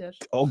Dancing chociaż?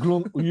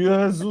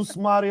 Jezus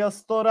Maria,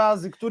 100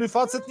 razy. Który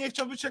facet nie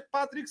chciał być jak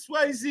Patrick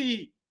Swayze?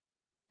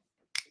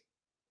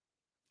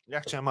 Ja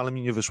chciałem, ale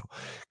mi nie wyszło.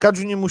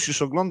 Kadziu, nie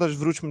musisz oglądać,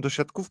 wróćmy do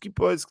siatkówki,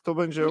 powiedz,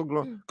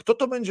 kto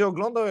to będzie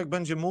oglądał, jak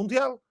będzie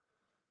mundial?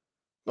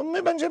 No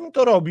my będziemy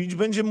to robić,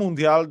 będzie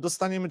mundial,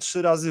 dostaniemy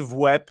 3 razy w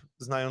łeb,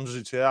 znając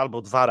życie,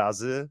 albo 2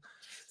 razy.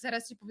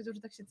 Zaraz ci powiedzą,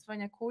 że tak się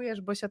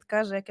cwaniakujesz, bo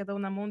siatkarze jak jadą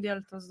na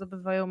mundial, to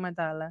zdobywają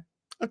medale.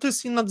 Ale to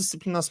jest inna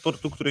dyscyplina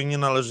sportu, której nie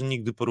należy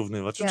nigdy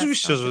porównywać. Jasne,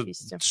 oczywiście, że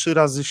 3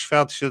 razy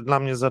świat się dla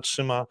mnie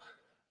zatrzyma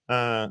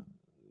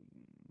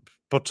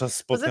podczas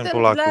spotkań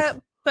Polaków.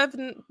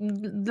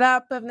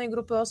 Dla pewnej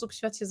grupy osób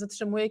świat się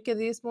zatrzymuje,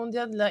 kiedy jest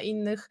mundial, dla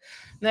innych,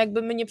 no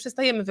jakby my nie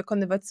przestajemy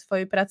wykonywać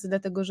swojej pracy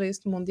dlatego, że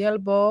jest mundial,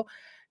 bo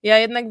ja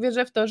jednak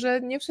wierzę w to,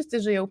 że nie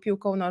wszyscy żyją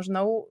piłką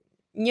nożną,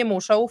 nie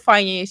muszą,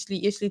 fajnie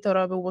jeśli to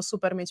robią, bo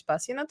super mieć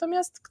pasję,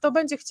 natomiast kto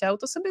będzie chciał,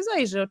 to sobie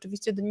zajrzy,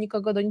 oczywiście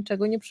nikogo do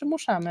niczego nie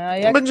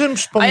przymuszamy, a Będziemy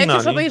przypominali. jak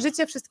już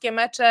obejrzycie wszystkie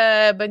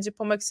mecze, będzie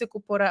po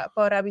Meksyku,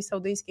 po Arabii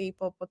Saudyjskiej i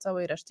po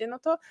całej reszcie, no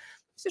to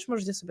przecież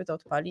możecie sobie to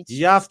odpalić.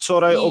 Ja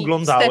wczoraj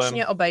oglądałem.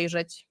 Wstecznie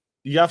obejrzeć.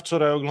 Ja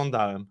wczoraj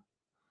oglądałem.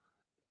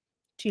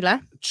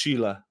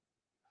 Chile.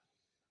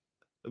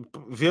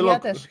 Ja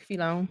też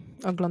chwilę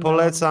oglądałam.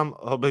 Polecam,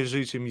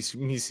 obejrzyjcie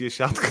Misję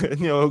Siatkę,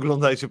 nie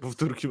oglądajcie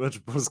powtórki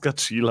meczu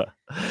Polska-Chile.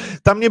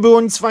 Tam nie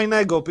było nic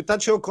fajnego.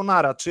 Pytacie o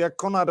Konara, czy jak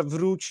Konar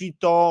wróci,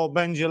 to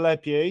będzie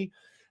lepiej?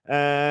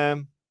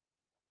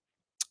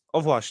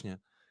 O właśnie,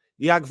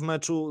 jak w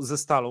meczu ze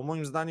Stalą.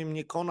 Moim zdaniem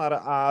nie Konar,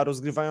 a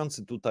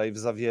rozgrywający tutaj w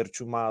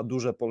Zawierciu ma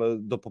duże pole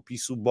do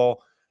popisu, bo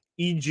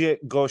idzie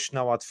gość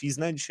na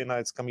łatwiznę. Dzisiaj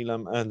nawet z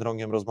Kamilem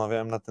Drągiem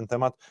rozmawiałem na ten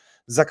temat.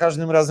 Za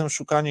każdym razem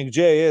szukanie,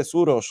 gdzie jest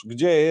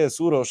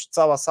Urosz,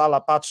 cała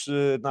sala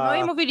patrzy na... No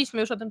i mówiliśmy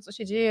już o tym, co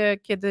się dzieje,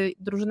 kiedy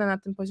drużyna na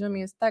tym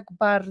poziomie jest tak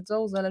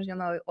bardzo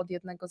uzależniona od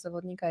jednego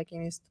zawodnika,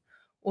 jakim jest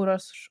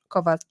Urosz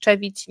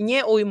Kowaczewicz,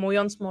 nie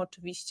ujmując mu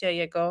oczywiście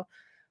jego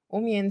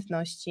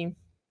umiejętności.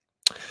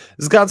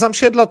 Zgadzam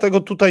się, dlatego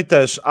tutaj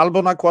też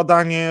albo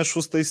nakładanie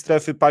 6.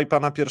 strefy pipa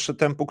na pierwsze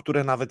tempo,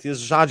 które nawet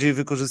jest rzadziej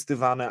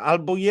wykorzystywane,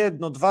 albo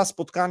 1-2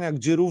 spotkania,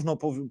 gdzie równo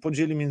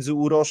podzieli między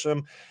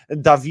Uroszem,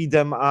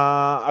 Dawidem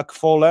a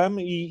Kwolem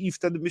i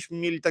wtedy byśmy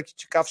mieli taki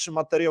ciekawszy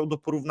materiał do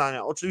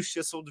porównania.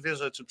 Oczywiście są 2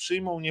 rzeczy,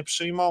 przyjmą, nie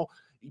przyjmą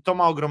i to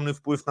ma ogromny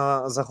wpływ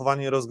na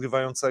zachowanie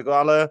rozgrywającego,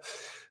 ale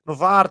no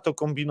warto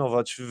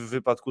kombinować w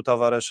wypadku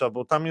Tawaresza,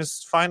 bo tam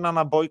jest fajna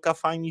nabojka,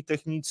 fajni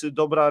technicy,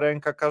 dobra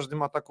ręka, każdy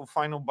ma taką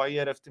fajną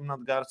barierę w tym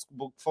nadgarstku,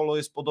 bo Kwolo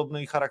jest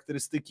podobnej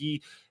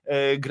charakterystyki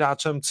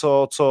graczem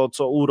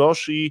co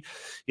Urosz i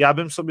ja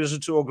bym sobie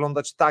życzył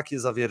oglądać takie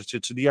Zawiercie,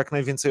 czyli jak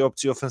najwięcej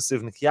opcji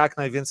ofensywnych, jak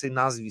najwięcej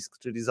nazwisk,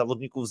 czyli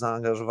zawodników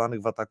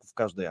zaangażowanych w ataku w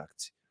każdej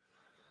akcji.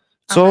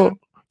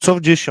 Co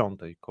w 10.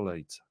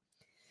 kolejce?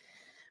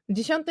 W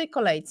 10.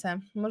 kolejce,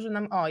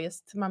 może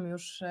mamy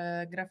już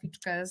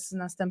graficzkę z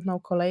następną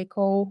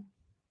kolejką.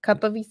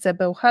 Katowice,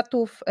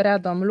 Bełchatów,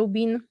 Radom,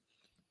 Lubin,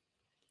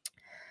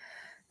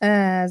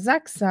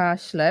 Zaksa,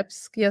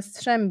 Ślepsk,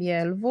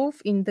 Jastrzębie,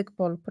 Lwów,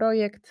 Indykpol,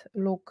 Projekt,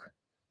 Luk,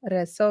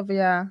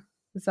 Resowia,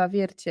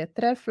 Zawiercie,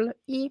 Trefl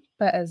i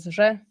PSG,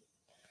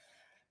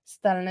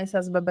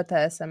 Stalnysa z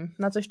BBTS-em.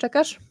 Na coś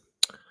czekasz?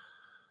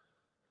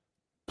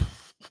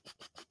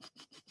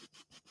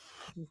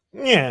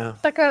 Nie.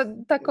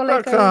 Ta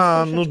kolejka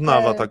taka jest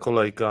nudnawa ta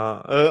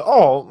kolejka.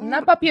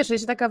 Na papierze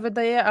się taka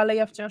wydaje, ale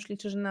ja wciąż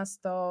liczę,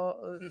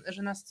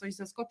 że nas coś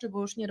zaskoczy,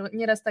 bo już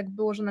nieraz tak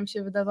było, że nam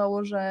się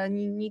wydawało, że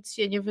nic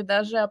się nie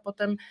wydarzy, a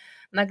potem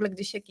nagle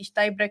gdzieś jakiś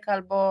tiebreak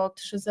albo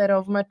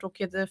 3-0 w meczu,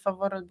 kiedy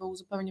faworyt był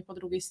zupełnie po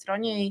drugiej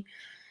stronie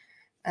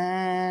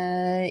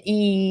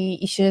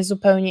i się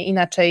zupełnie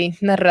inaczej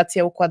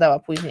narracja układała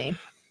później.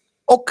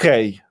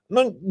 Okej.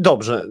 No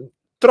dobrze,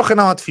 trochę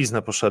na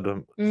łatwiznę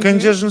poszedłem.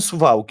 Kędzierzyn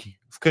Suwałki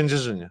w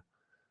Kędzierzynie.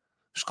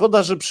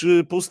 Szkoda, że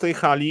przy pustej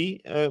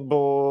hali,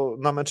 bo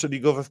na mecze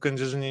ligowe w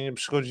Kędzierzynie nie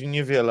przychodzi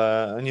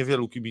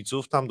niewielu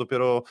kibiców. Tam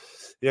dopiero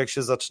jak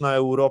się zaczyna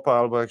Europa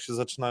albo jak się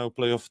zaczynają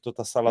play-off, to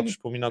ta sala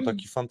przypomina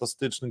taki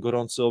fantastyczny,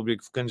 gorący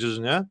obieg w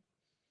Kędzierzynie,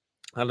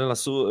 ale dla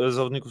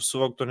zawodników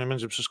Suwałk to nie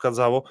będzie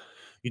przeszkadzało.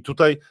 I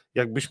tutaj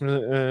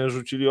jakbyśmy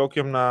rzucili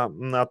okiem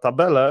na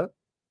tabelę,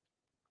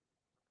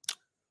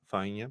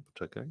 fajnie,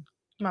 poczekaj.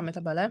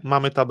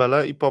 Mamy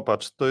tabelę I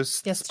popatrz, to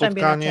jest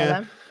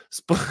spotkanie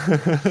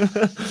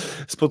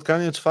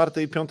spotkanie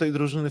 4. i 5.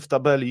 drużyny w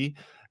tabeli.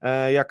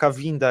 Jaka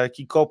winda,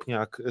 jaki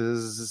kopniak.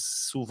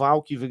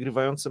 Suwałki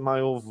wygrywające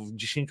mają w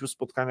 10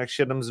 spotkaniach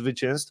 7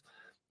 zwycięstw.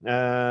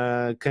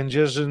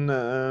 Kędzierzyn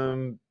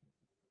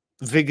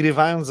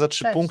wygrywając za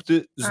 3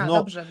 punkty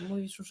dobrze,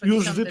 mówisz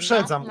już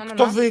wyprzedzam.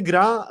 Kto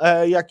wygra,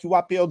 jaki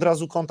łapie od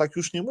razu kontakt,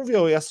 już nie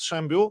mówię o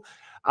Jastrzębiu,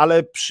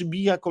 ale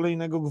przybija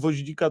kolejnego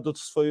gwoździka do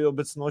swojej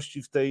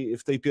obecności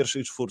w tej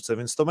pierwszej czwórce,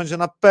 więc to będzie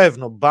na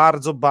pewno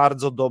bardzo,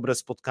 bardzo dobre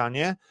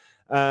spotkanie.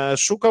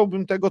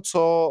 Szukałbym tego,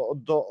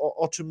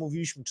 o czym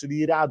mówiliśmy,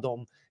 czyli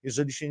Radom,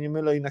 jeżeli się nie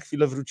mylę i na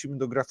chwilę wrócimy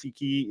do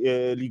grafiki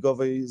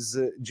ligowej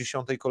z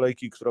 10.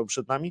 kolejki, która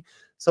przed nami.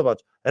 Zobacz,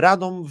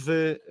 Radom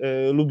w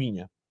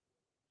Lubinie.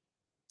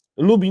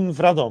 Lubin w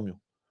Radomiu.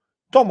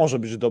 To może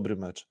być dobry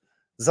mecz.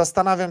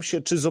 Zastanawiam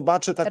się, czy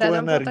zobaczę taką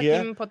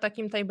energię. Po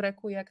takim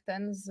tiebreaku jak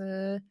ten z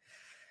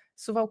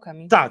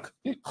Suwałkami. Tak.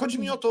 Chodzi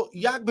mi o to,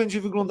 jak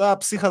będzie wyglądała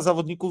psycha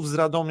zawodników z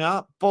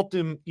Radomia po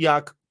tym,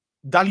 jak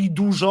dali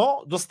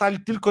dużo,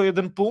 dostali tylko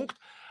 1 punkt,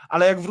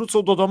 ale jak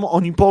wrócą do domu,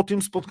 oni po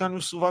tym spotkaniu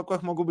w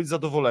Suwałkach mogą być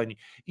zadowoleni.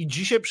 I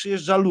dzisiaj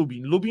przyjeżdża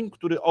Lubin. Lubin,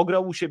 który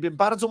ograł u siebie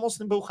bardzo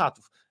mocny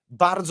Bełchatów.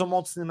 Bardzo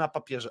mocny na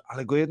papierze,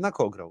 ale go jednak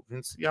ograł.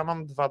 Więc ja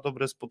mam 2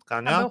 dobre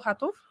spotkania. A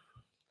Bełchatów?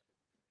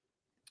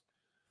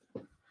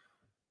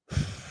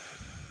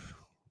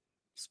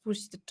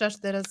 Spuszczasz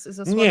teraz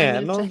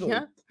zasłonę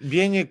milczenia?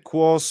 Bieniek,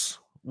 Kłos,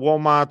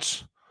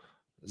 Łomacz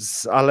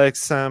z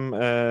Aleksem,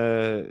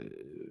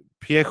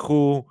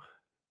 Piechu,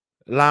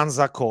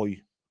 Lanza,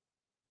 Koj.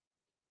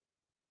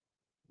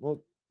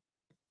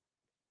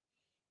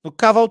 No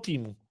kawał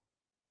teamu.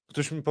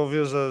 Ktoś mi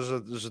powie,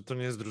 że to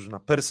nie jest drużyna.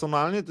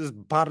 Personalnie to jest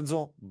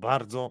bardzo,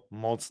 bardzo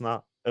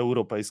mocna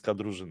europejska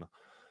drużyna.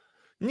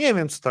 Nie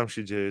wiem, co tam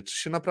się dzieje. Czy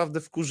się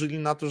naprawdę wkurzyli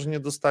na to, że nie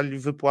dostali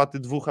wypłaty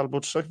 2 albo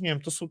 3? Nie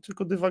wiem, to są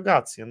tylko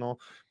dywagacje. No,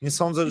 nie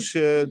sądzę, że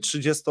się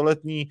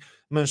 30-letni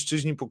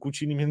mężczyźni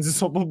pokłócili między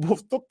sobą, bo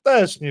w to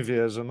też nie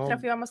wierzę. No.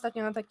 Trafiłam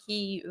ostatnio na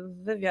taki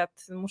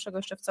wywiad, muszę go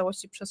jeszcze w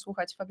całości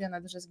przesłuchać,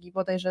 Fabiana Drzyzgi,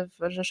 bodajże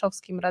w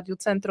rzeszowskim Radiu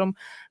Centrum,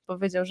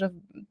 powiedział, że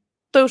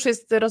to już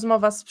jest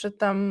rozmowa sprzed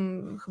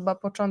tam chyba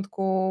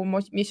początku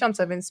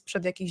miesiąca, więc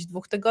sprzed jakichś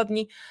 2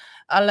 tygodni,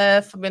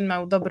 ale Fabian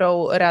miał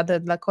dobrą radę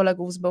dla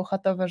kolegów z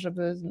Bełchatowa,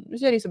 żeby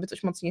wzięli sobie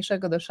coś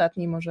mocniejszego do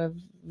szatni, może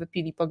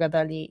wypili,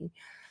 pogadali.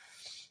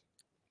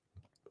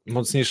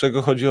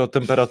 Mocniejszego chodzi o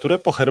temperaturę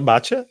po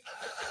herbacie?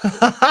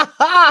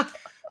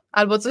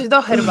 Albo coś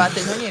do herbaty,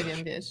 no nie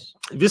wiem, wiesz.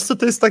 Wiesz co,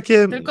 to jest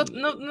takie... Tylko,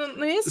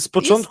 jest, z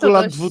początku jest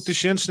lat dość...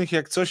 2000,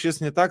 jak coś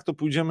jest nie tak, to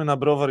pójdziemy na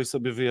browar i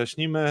sobie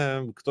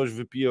wyjaśnimy, ktoś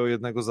wypije o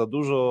jednego za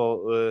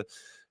dużo,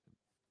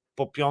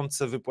 po 5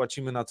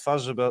 wypłacimy na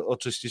twarz, żeby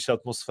oczyścić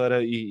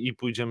atmosferę i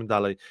pójdziemy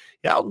dalej.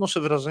 Ja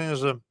odnoszę wrażenie,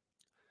 że...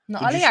 No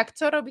ale jak?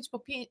 Co robić po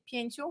 5?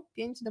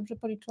 5, dobrze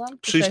policzyłam?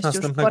 Przyjść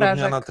następnego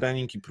dnia na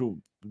trening i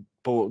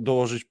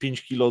dołożyć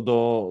 5 kilo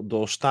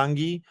do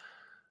sztangi,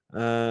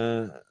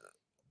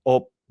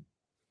 o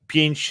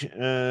 5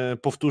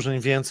 powtórzeń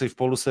więcej w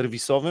polu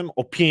serwisowym,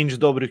 o 5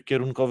 dobrych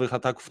kierunkowych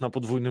ataków na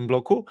podwójnym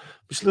bloku.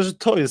 Myślę, że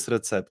to jest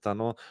recepta.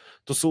 No,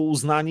 to są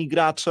uznani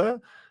gracze.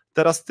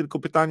 Teraz tylko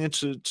pytanie,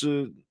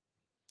 czy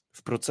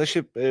w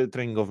procesie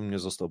treningowym nie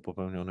został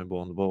popełniony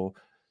błąd, bo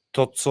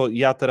to, co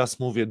ja teraz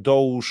mówię,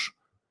 dołóż,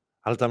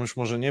 ale tam już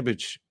może nie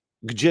być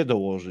gdzie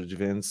dołożyć,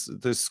 więc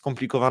to jest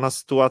skomplikowana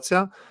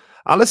sytuacja,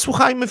 ale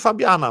słuchajmy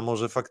Fabiana,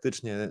 może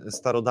faktycznie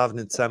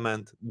starodawny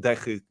cement,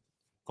 dechy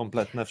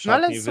kompletne w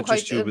szatni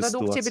wyczyściłyby sytuację.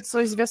 Według Ciebie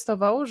coś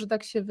zwiastowało, że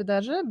tak się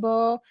wydarzy?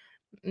 Bo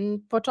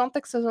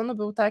początek sezonu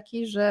był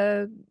taki,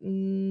 że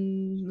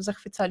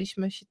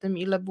zachwycaliśmy się tym,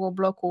 ile było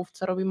bloków,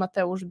 co robi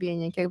Mateusz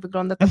Bieniek, jak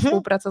wygląda ta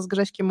współpraca z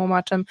Grześkiem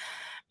Łomaczem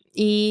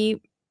i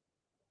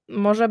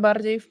może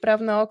bardziej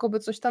wprawne oko by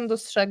coś tam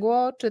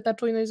dostrzegło, czy ta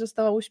czujność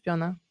została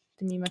uśpiona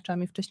tymi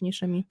meczami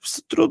wcześniejszymi?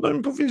 Trudno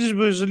mi powiedzieć,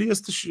 bo jeżeli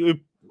jesteś,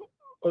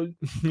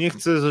 nie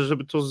chcę,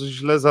 żeby to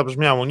źle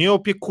zabrzmiało, nie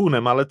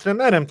opiekunem, ale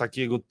trenerem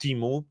takiego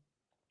teamu,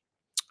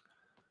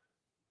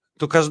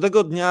 to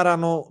każdego dnia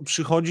rano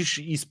przychodzisz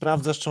i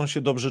sprawdzasz, czy on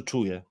się dobrze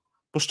czuje.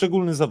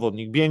 Poszczególny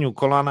zawodnik, Bieniu,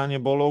 kolana nie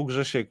bolą,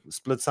 Grzesiek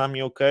z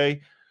plecami ok,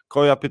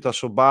 Koja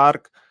pytasz o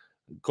bark,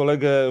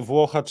 kolegę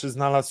Włocha, czy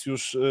znalazł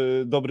już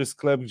dobry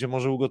sklep, gdzie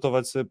może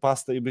ugotować sobie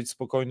pastę i być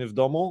spokojny w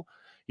domu.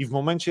 i w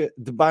momencie,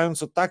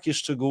 dbając o takie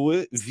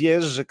szczegóły,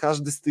 wiesz, że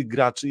każdy z tych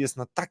graczy jest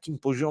na takim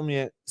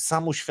poziomie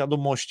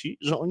samoświadomości,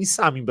 że oni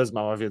sami bez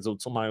mała wiedzą,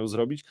 co mają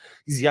zrobić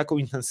i z jaką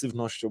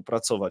intensywnością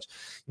pracować.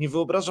 Nie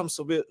wyobrażam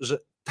sobie, że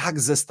tak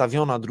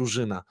zestawiona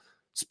drużyna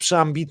z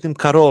przeambitnym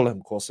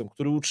Karolem Kłosem,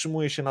 który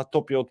utrzymuje się na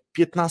topie od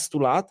 15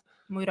 lat.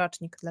 Mój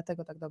rocznik,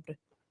 dlatego tak dobry.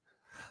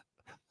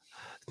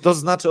 To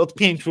znaczy od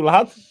 5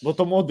 lat, bo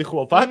to młody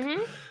chłopak.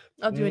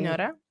 Od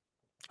juniora.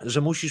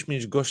 Że musisz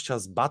mieć gościa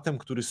z batem,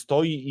 który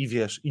stoi i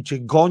wiesz, i cię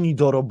goni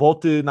do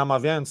roboty,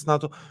 namawiając na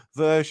to,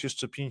 weź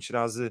jeszcze 5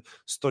 razy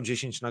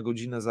 110 na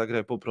godzinę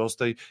zagraj po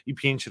prostej i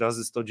 5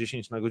 razy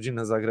 110 na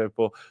godzinę zagraj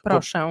po...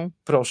 Proszę.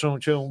 Proszę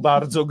cię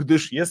bardzo,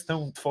 gdyż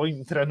jestem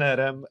twoim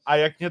trenerem, a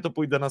jak nie, to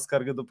pójdę na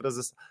skargę do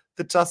prezesa.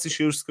 Te czasy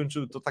się już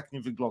skończyły, to tak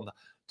nie wygląda.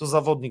 To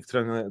zawodnik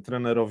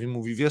trenerowi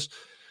mówi, wiesz,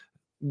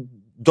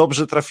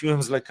 dobrze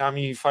trafiłem z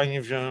lekami,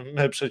 fajnie wziąłem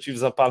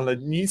przeciwzapalne,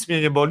 nic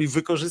mnie nie boli,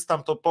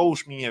 wykorzystam to,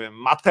 połóż mi, nie wiem,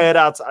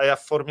 materac, a ja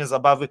w formie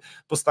zabawy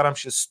postaram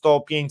się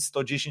 105,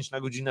 110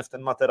 na godzinę w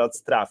ten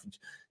materac trafić.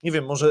 Nie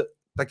wiem, może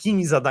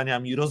takimi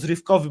zadaniami,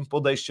 rozrywkowym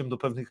podejściem do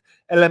pewnych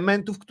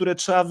elementów, które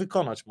trzeba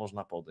wykonać,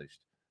 można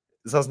podejść.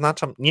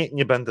 Zaznaczam,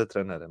 nie będę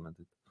trenerem,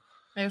 Edyta.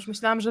 Ja już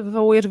myślałam, że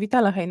wywołujesz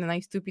Vitala Heinena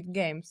i Stupid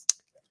Games.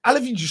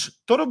 Ale widzisz,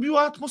 to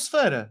robiło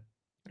atmosferę.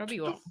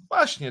 Robiło.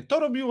 To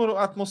robiło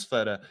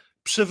atmosferę.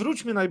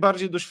 Przewróćmy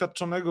najbardziej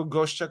doświadczonego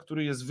gościa,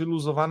 który jest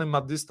wyluzowany,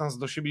 ma dystans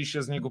do siebie i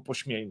się z niego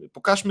pośmiejmy.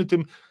 Pokażmy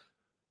tym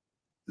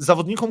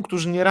zawodnikom,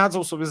 którzy nie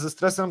radzą sobie ze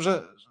stresem,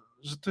 że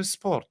to jest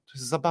sport, to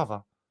jest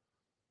zabawa.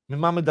 My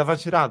mamy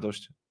dawać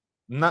radość.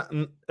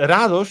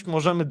 Radość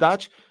możemy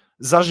dać,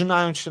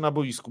 zażynając się na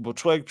boisku, bo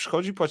człowiek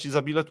przychodzi, płaci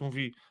za bilet,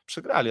 mówi,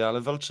 przegrali,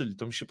 ale walczyli,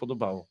 to mi się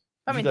podobało.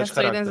 Pamiętasz,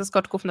 co jeden ze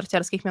skoczków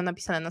narciarskich miał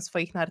napisane na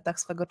swoich nartach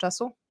swego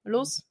czasu?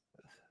 Luz?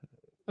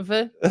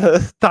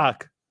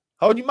 Tak.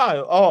 A oni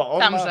mają.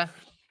 Tamże.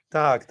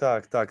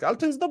 Tak. Ale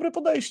to jest dobre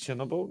podejście,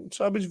 no bo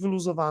trzeba być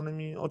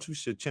wyluzowanym i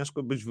oczywiście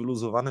ciężko być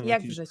wyluzowanym,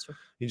 jak w życiu.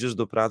 Idziesz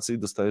do pracy i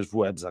dostajesz w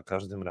łeb za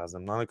każdym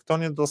razem. No ale kto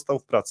nie dostał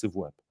w pracy w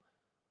łeb?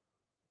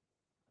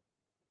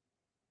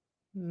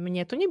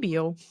 Mnie to nie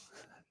biją.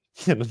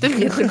 Nie, no, Ty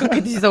mnie tylko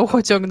kiedyś za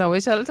ucho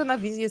ciągnąłeś, ale to na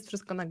wizji jest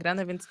wszystko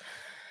nagrane, więc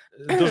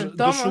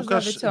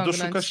doszukasz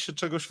się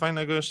czegoś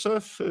fajnego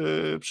jeszcze w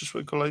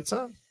przyszłej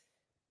kolejce?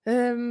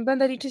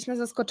 Będę liczyć na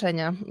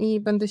zaskoczenia i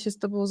będę się z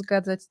tobą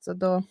zgadzać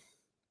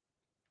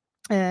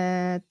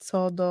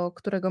co do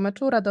którego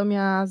meczu,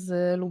 Radomia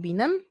z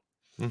Lubinem.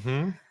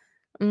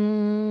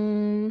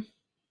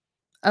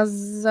 A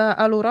za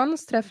Aluron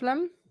z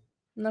Treflem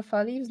na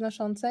fali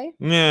wznoszącej?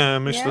 Nie,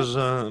 myślę,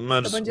 że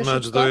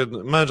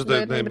mecz do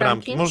jednej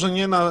bramki. Może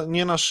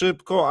nie na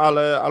szybko,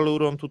 ale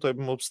Aluron tutaj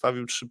bym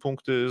obstawił 3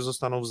 punkty,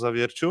 zostaną w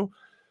Zawierciu.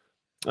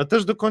 A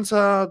też do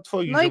końca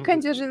twoich... No i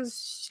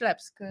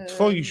Kędzierzyn-Ślepsk.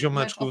 Twoich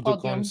ziomeczków do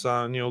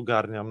końca nie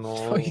ogarniam. No.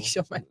 Twoich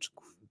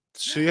ziomeczków.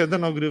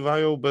 3-1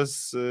 ogrywają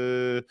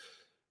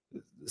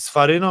z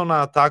Faryną na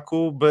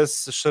ataku,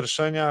 bez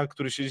Szerszenia,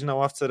 który siedzi na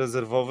ławce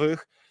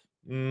rezerwowych,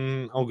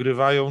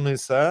 ogrywają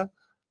Nysę,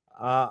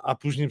 a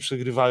później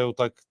przegrywają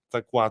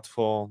tak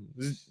łatwo.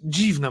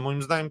 Dziwne,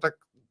 moim zdaniem,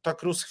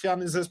 tak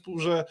rozchwiany zespół,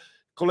 że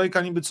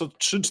kolejka niby co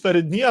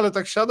 3-4 dni, ale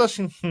tak siadasz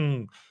i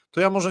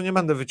to ja może nie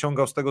będę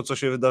wyciągał z tego, co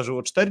się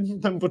wydarzyło 4 dni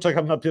temu,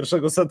 poczekam na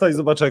pierwszego seta i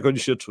zobaczę, jak oni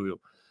się czują.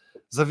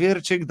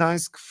 Zawiercie,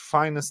 Gdańsk,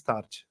 fajne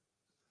starcie.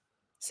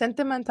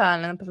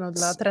 Sentymentalne na pewno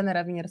dla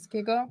trenera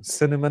Winierskiego.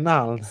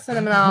 Sentymentalne.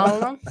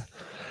 Sentymentalne.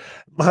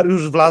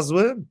 Mariusz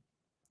Wlazły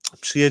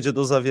przyjedzie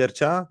do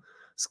Zawiercia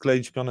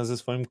skleić pionę ze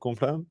swoim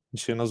kumplem.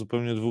 Dzisiaj na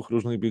zupełnie 2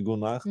 różnych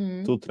biegunach.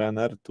 Tu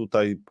trener,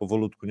 tutaj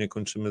powolutku nie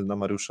kończymy dla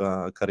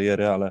Mariusza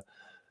kariery, ale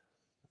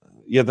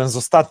jeden z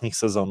ostatnich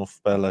sezonów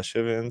w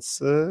PLS-ie,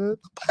 więc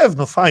na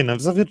pewno fajne.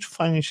 W Zawierciu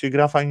fajnie się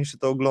gra, fajnie się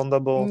to ogląda,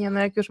 bo... Nie, no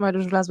jak już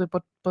Mariusz Wlazły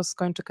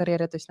skończy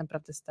karierę, to się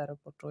naprawdę staro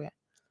poczuje.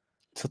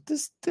 Co ty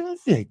z tym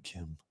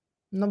wiekiem?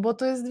 No bo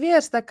to jest,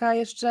 wiesz, taka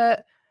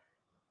jeszcze...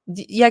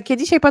 Jak ja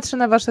dzisiaj patrzę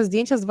na wasze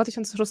zdjęcia z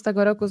 2006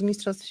 roku z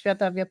Mistrzostw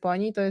Świata w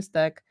Japonii, to jest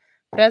tak,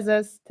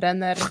 prezes,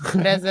 trener,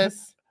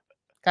 prezes,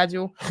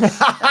 Kadziu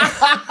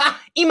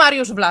i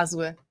Mariusz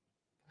Wlazły.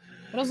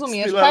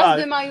 Rozumiesz?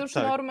 Każdy ma już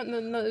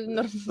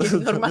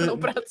normalną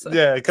pracę.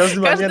 Nie, każdy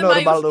ma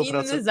nienormalną już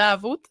pracę. inny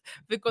zawód,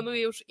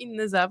 wykonuje już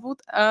inny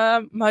zawód, a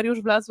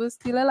Mariusz Wlazły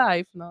still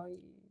alive. No.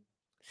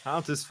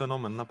 A to jest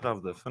fenomen,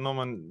 naprawdę.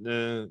 Fenomen.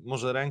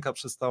 Może ręka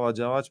przestała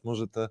działać,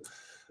 może te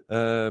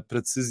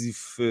precyzji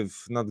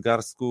w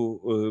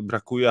nadgarstku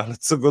brakuje, ale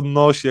co go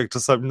nosi, jak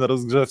czasami na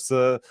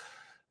rozgrzewce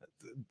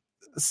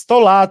 100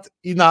 lat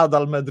i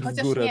nadal metr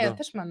w górę. Chociaż nie,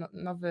 też ma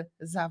nowy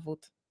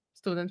zawód,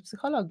 student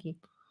psychologii.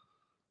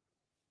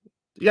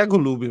 Ja go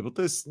lubię, bo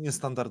to jest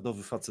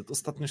niestandardowy facet.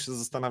 Ostatnio się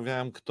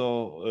zastanawiałem,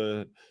 kto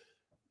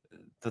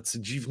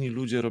tacy dziwni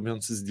ludzie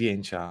robiący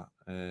zdjęcia.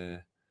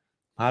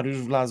 Mariusz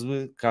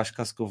Wlazły,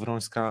 Kaśka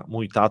Skowrońska,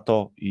 mój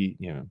tato i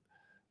nie wiem,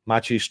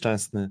 Maciej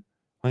Szczęsny.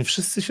 Oni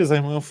wszyscy się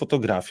zajmują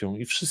fotografią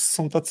i wszyscy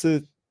są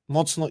tacy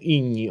mocno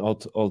inni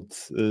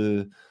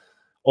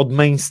od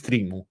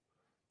mainstreamu.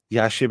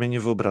 Ja siebie nie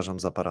wyobrażam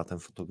z aparatem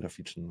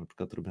fotograficznym, na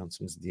przykład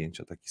robiącym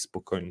zdjęcia, taki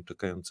spokojny,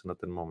 czekający na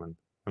ten moment.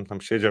 On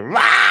tam siedział. No,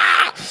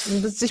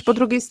 jesteś po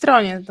drugiej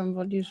stronie, tam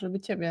wolisz, żeby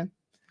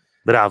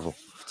Brawo.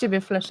 w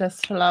ciebie flesze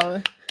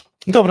strzelały.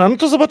 Dobra, no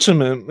to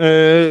zobaczymy.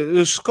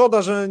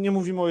 Szkoda, że nie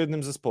mówimy o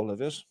jednym zespole,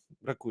 wiesz?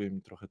 Brakuje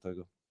mi trochę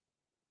tego.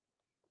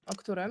 O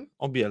którym?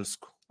 O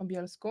Bielsku. O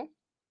Bielsku?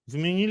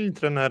 Wymienili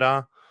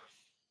trenera,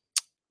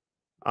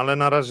 ale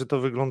na razie to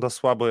wygląda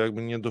słabo,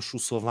 jakby nie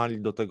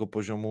doszusowali do tego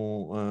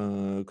poziomu,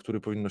 który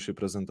powinno się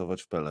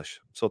prezentować w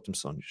PLS-ie. Co o tym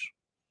sądzisz?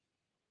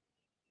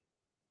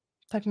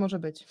 Tak może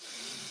być.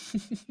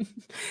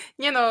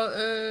 Nie no,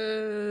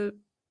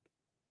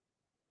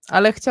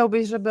 ale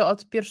chciałbyś, żeby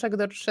od 1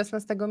 do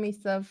 16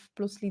 miejsca w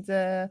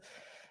PlusLidze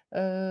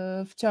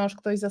wciąż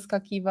ktoś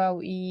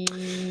zaskakiwał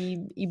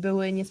i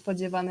były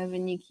niespodziewane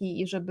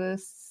wyniki i żeby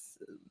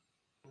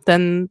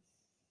ten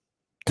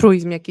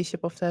truizm, jaki się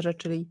powtarza,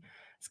 czyli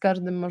z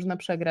każdym można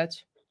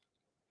przegrać,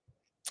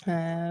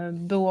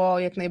 było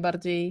jak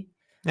najbardziej.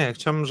 Nie,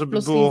 chciałbym, żeby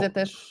Plus było Lidze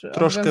też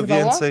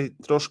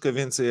troszkę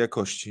więcej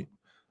jakości,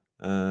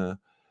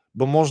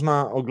 bo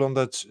można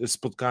oglądać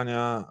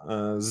spotkania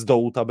z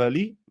dołu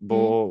tabeli,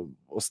 bo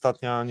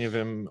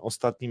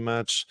ostatni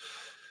mecz,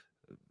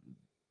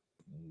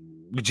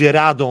 gdzie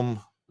Radom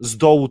z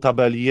dołu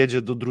tabeli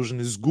jedzie do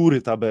drużyny z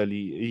góry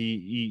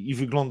tabeli i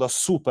wygląda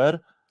super.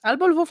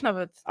 Albo Lwów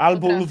nawet.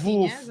 Albo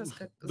Lwów,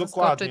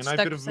 dokładnie.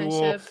 Najpierw tak w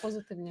sensie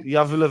pozytywnie.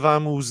 Ja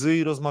wylewałem łzy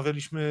i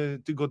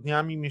rozmawialiśmy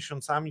tygodniami,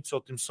 miesiącami, co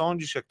o tym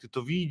sądzisz, jak ty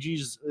to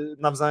widzisz,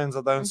 nawzajem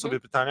zadając sobie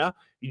pytania.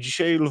 I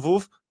dzisiaj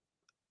Lwów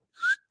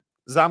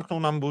zamknął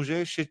nam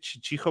buzię, siedź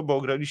cicho, bo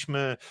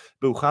ograliśmy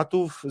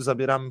Bełchatów,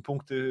 zabieramy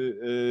punkty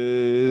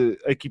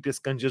ekipie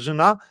z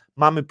Kędzierzyna,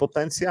 mamy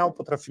potencjał,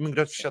 potrafimy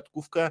grać w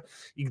siatkówkę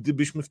i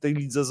gdybyśmy w tej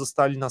lidze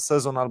zostali na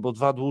sezon albo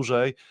 2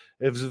 dłużej,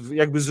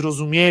 jakby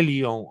zrozumieli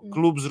ją,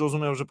 klub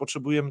zrozumiał, że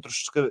potrzebujemy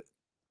troszeczkę,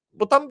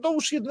 bo tam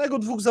dołóż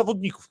 1-2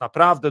 zawodników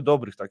naprawdę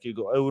dobrych,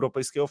 takiego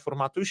europejskiego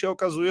formatu i się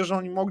okazuje, że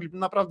oni mogliby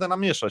naprawdę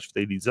namieszać w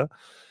tej lidze,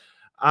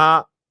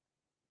 a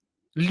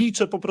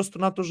liczę po prostu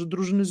na to, że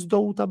drużyny z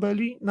dołu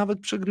tabeli, nawet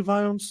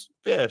przegrywając,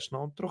 wiesz,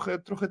 no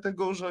trochę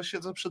tego, że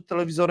siedzę przed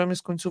telewizorem,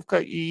 jest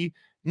końcówka i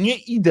nie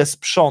idę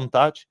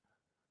sprzątać,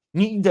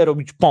 nie idę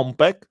robić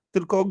pompek,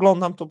 tylko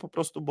oglądam to po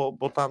prostu,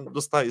 bo tam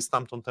dostaję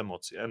stamtąd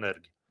emocje,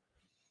 energię.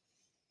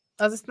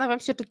 A zastanawiam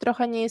się, czy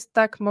trochę nie jest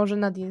tak, może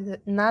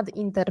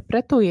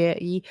nadinterpretuję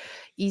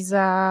i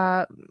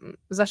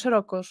za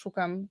szeroko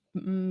szukam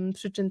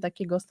przyczyn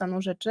takiego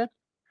stanu rzeczy,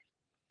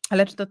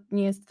 ale czy to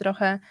nie jest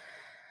trochę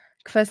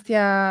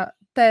kwestia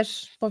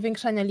też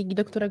powiększania ligi,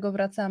 do którego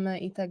wracamy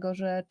i tego,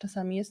 że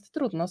czasami jest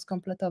trudno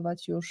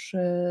skompletować już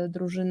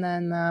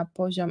drużynę na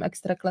poziom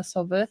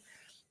ekstraklasowy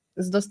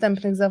z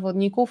dostępnych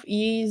zawodników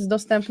i z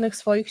dostępnych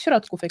swoich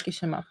środków, jakie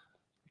się ma.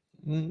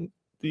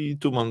 I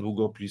tu mam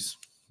długopis,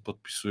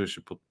 podpisuję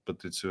się pod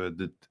petycją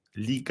Edyty.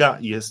 Liga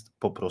jest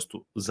po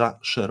prostu za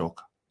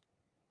szeroka.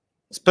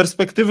 Z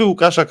perspektywy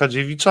Łukasza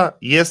Kadziewicza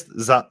jest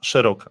za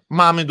szeroka.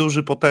 Mamy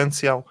duży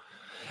potencjał,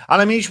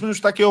 ale mieliśmy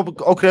już takie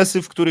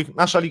okresy, w których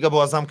nasza liga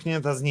była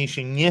zamknięta, z niej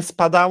się nie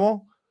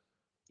spadało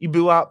i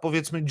była,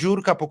 powiedzmy,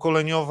 dziurka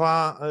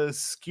pokoleniowa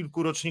z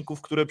kilku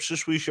roczników, które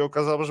przyszły i się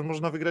okazało, że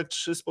można wygrać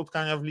 3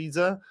 spotkania w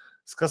lidze,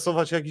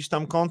 skasować jakiś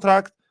tam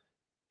kontrakt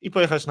i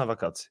pojechać na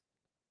wakacje.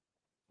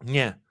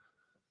 Nie.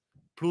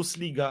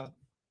 PlusLiga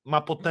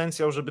ma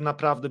potencjał, żeby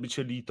naprawdę być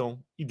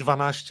elitą i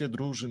 12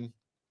 drużyn.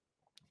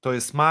 To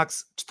jest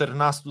maks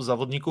 14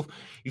 zawodników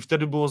i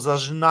wtedy było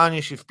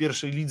zażynanie się w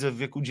pierwszej lidze w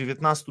wieku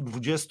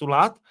 19-20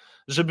 lat,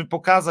 żeby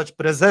pokazać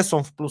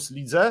prezesom w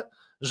PlusLidze,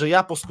 że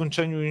ja po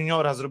skończeniu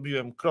juniora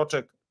zrobiłem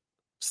kroczek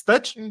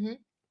wstecz,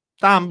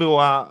 tam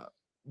była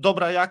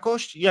dobra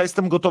jakość, ja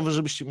jestem gotowy,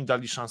 żebyście mi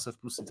dali szansę w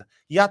PlusLidze.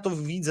 Ja to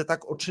widzę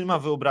tak oczyma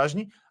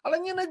wyobraźni, ale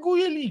nie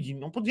neguję ligi.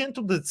 No,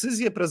 podjęto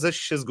decyzję,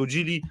 prezesi się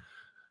zgodzili.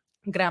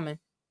 Gramy.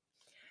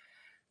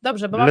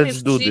 Dobrze, bo mamy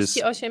już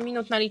 38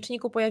 minut na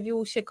liczniku,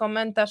 pojawił się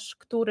komentarz,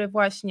 który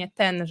właśnie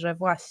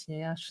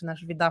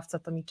nasz wydawca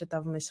to mi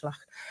czyta w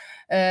myślach,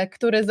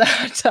 który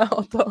zahacza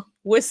o to,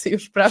 łysy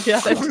już prawie,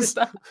 ale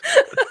czyta.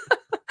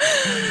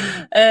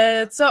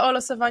 Co o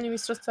losowaniu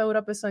Mistrzostwa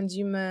Europy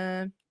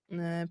sądzimy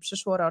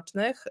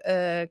przyszłorocznych?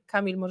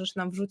 Kamil, możesz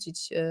nam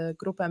wrzucić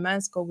grupę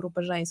męską,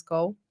 grupę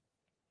żeńską.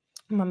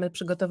 Mamy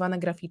przygotowane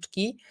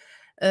graficzki.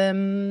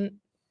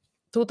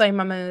 Tutaj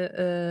mamy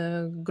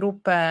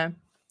grupę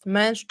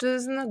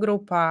mężczyzn,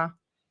 grupa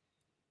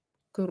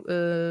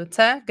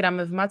C,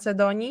 gramy w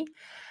Macedonii,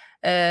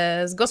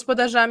 z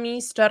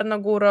gospodarzami, z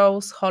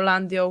Czarnogórą, z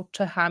Holandią,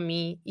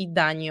 Czechami i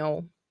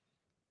Danią.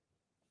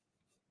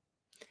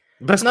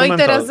 I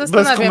teraz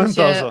zastanawiam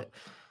się,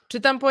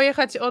 czy tam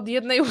pojechać od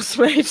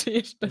 1/8, czy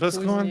jeszcze bez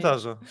później.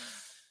 komentarza.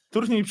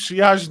 Turniej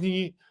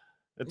przyjaźni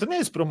to nie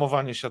jest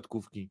promowanie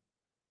siatkówki.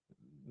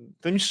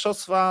 Te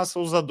mistrzostwa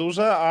są za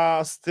duże,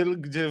 a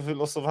styl, gdzie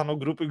wylosowano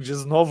grupy, gdzie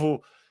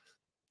znowu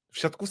w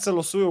siatkówce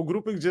losują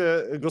grupy,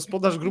 gdzie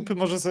gospodarz grupy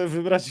może sobie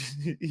wybrać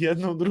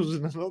jedną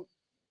drużynę. No,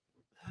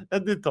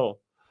 Edyto,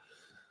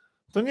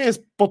 To nie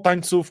jest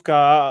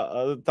potańcówka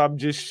tam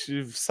gdzieś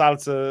w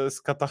salce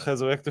z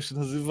katachezą, jak to się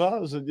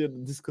nazywa? Że nie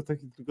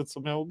dyskoteki, tylko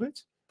co miało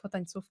być?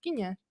 Potańcówki?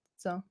 Nie.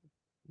 Co?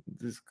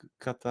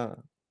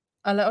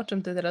 Ale o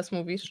czym ty teraz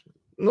mówisz?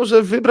 No,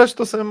 że wybrać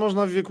to sobie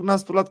można w wieku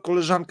 15 lat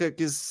koleżankę, jak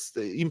jest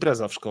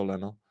impreza w szkole,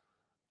 no.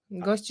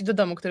 Gości do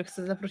domu, których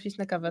chcę zaprosić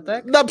na kawę,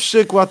 tak? Na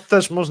przykład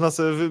też można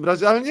sobie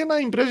wybrać, ale nie na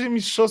imprezie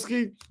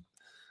mistrzowskiej.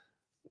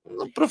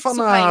 No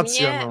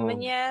profanacja. Słuchaj,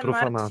 mnie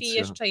martwi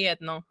jeszcze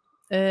jedno.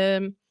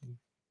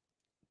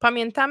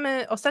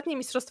 Pamiętamy ostatnie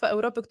Mistrzostwa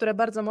Europy, które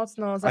bardzo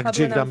mocno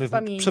zapadły nam w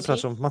pamięci.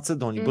 Przepraszam, w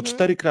Macedonii, bo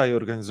 4 kraje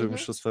organizują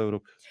Mistrzostwa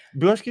Europy.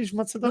 Byłaś kiedyś w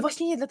Macedonii? No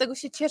właśnie nie, dlatego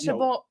się cieszę,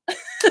 bo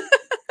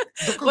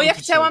ja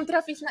chciałam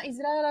trafić na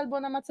Izrael albo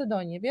na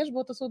Macedonię, wiesz,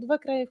 bo to są 2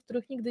 kraje, w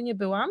których nigdy nie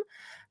byłam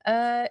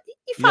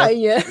i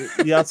fajnie.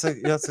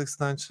 Jacek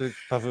Stańczyk,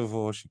 Paweł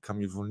Wołosik,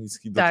 Kamil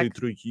Wolnicki, do tej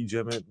trójki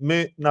idziemy.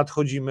 My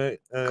nadchodzimy,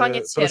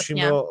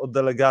 prosimy o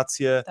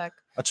delegację.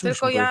 Tak. A czym myśmy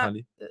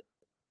pojechali?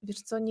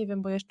 Wiesz co, nie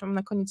wiem, bo jeszcze mam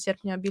na koniec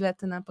sierpnia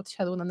bilety na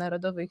podsiadło na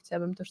Narodowej i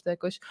chciałabym też to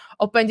jakoś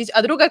opędzić.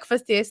 A druga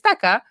kwestia jest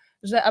taka,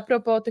 że a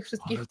propos tych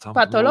wszystkich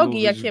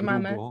patologii, jakie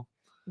mamy.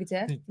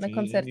 Gdzie? Na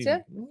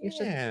koncercie?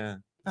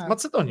 Nie. W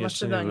Macedonii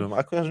jeszcze nie byłem,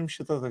 a kojarzy mi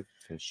się to tak,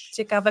 wiesz.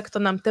 Ciekawe, kto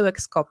nam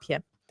tyłek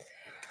skopie.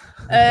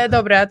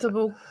 Dobra, to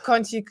był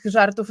kącik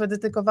żartów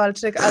Edyty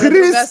Kowalczyk, ale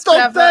druga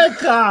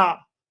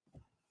sprawa...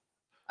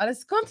 Ale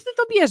skąd ty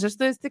to bierzesz?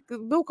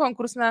 Był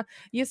konkurs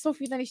są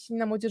finaliści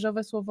na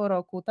młodzieżowe słowo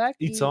roku, tak?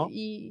 I co?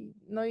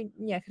 No i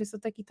nie,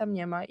 Chrystoteki tam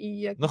nie ma.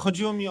 No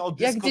chodziło mi o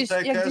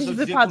dyskotekę, że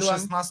w wieku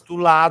 16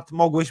 lat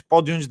mogłeś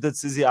podjąć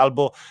decyzję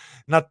albo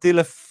na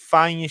tyle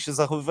fajnie się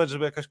zachowywać,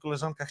 żeby jakaś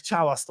koleżanka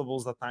chciała z tobą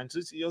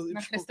zatańczyć.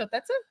 Na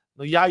Chrystotece?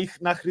 No ja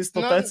ich na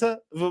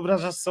Chrystotece?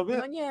 Wyobrażasz sobie?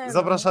 No nie.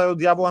 Zapraszają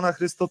diabła na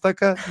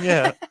Chrystotekę?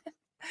 Nie.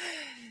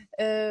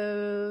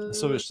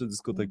 Są jeszcze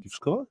dyskoteki w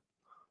szkołach?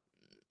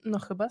 No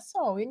chyba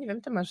są. Ja nie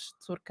wiem, ty masz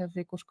córkę w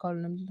wieku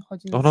szkolnym.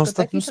 Chodzi na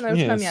dyskoteki, czy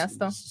już na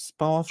miasto?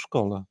 Spała w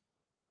szkole.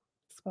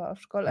 Spała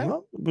w szkole?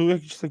 No, był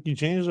jakiś taki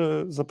dzień,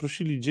 że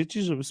zaprosili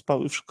dzieci, żeby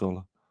spały w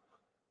szkole.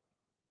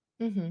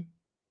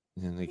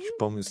 Nie, no, jakiś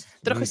pomysł.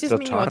 Trochę się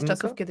zmieniło od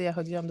czasów, kiedy ja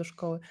chodziłam do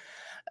szkoły.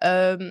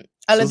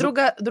 Ale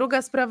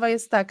druga sprawa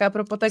jest taka, a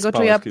propos tego, Spałaś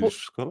czy ja... kiedyś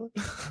w szkole?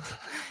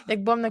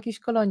 Jak byłam na jakichś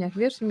koloniach,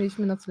 wiesz, i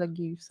mieliśmy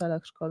noclegi w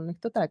salach szkolnych,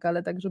 to tak,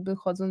 ale tak, żeby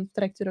chodząc w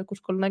trakcie roku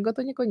szkolnego,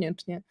 to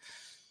niekoniecznie.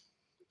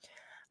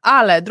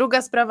 Ale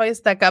druga sprawa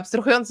jest taka,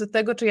 abstrahując od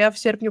tego, czy ja w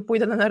sierpniu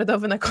pójdę na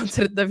Narodowy na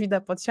koncert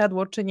Dawida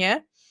Podsiadło, czy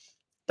nie,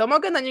 to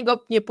mogę na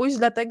niego nie pójść,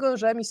 dlatego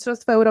że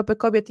Mistrzostwa Europy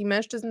Kobiet i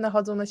Mężczyzn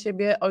nachodzą na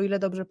siebie, o ile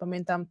dobrze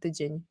pamiętam,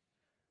 tydzień.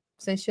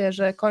 W sensie,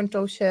 że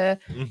kończą się,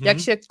 jak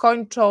się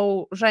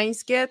kończą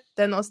żeńskie,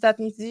 ten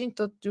ostatni tydzień,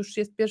 to już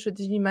jest pierwszy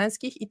tydzień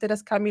męskich i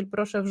teraz Kamil,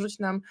 proszę wrzuć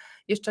nam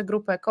jeszcze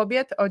grupę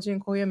kobiet. O,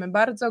 dziękujemy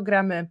bardzo.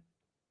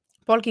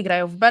 Polki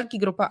grają w Belgii,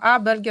 grupa A,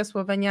 Belgia,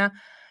 Słowenia,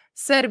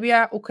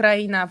 Serbia,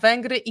 Ukraina,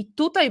 Węgry i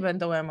tutaj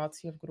będą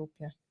emocje w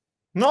grupie.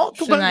 No,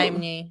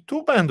 przynajmniej.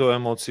 Tu będą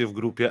emocje w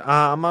grupie.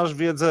 A masz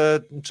wiedzę,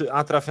 czy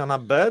A trafia na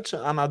B, czy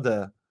A na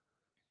D?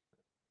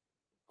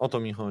 O to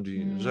mi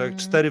chodzi, że jak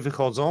 4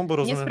 wychodzą, bo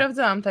rozumiem... Nie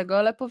sprawdzałam tego,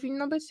 ale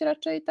powinno być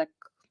raczej tak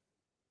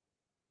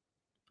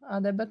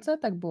ADBC,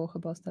 tak było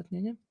chyba ostatnio,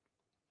 nie?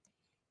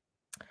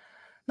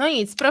 No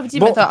nic,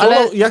 sprawdzimy to, ale...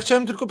 Ja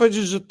chciałem tylko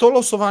powiedzieć, że to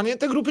losowanie,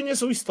 te grupy nie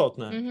są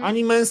istotne.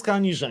 Ani męska,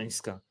 ani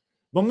żeńska.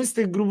 Bo my z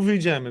tych grup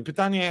wyjdziemy.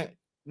 Pytanie,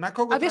 na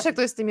kogo... A wiesz, jak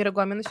to jest z tymi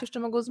regułami? One się jeszcze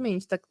mogą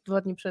zmienić tak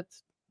 2 dni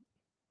przed...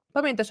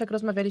 Pamiętasz, jak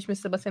rozmawialiśmy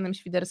z Sebastianem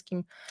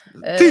Świderskim?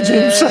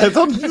 Tydzień przed.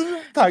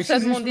 Tak,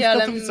 przed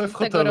mundialem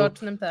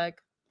tegorocznym,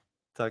 tak.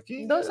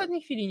 Do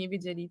ostatniej chwili nie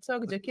wiedzieli, co,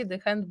 gdzie, kiedy,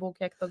 handbook,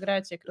 jak to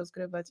grać, jak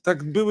rozgrywać.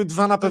 Tak, były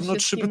 2 na pewno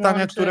 3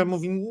 pytania, które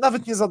mówi,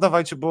 nawet nie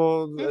zadawajcie,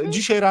 bo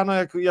dzisiaj rano,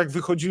 jak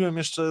wychodziłem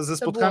jeszcze ze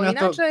spotkania,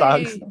 to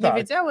nie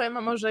wiedziałem,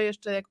 a może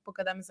jeszcze jak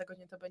pogadamy za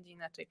godzinę, to będzie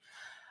inaczej.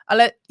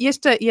 Ale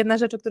jeszcze jedna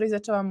rzecz, o której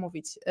zaczęłam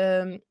mówić.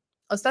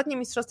 Ostatnie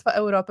Mistrzostwa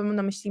Europy, mam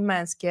na myśli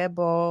męskie,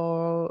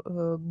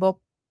 bo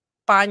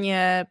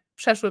panie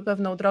przeszły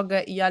pewną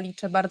drogę i ja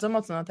liczę bardzo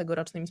mocno na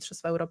tegoroczne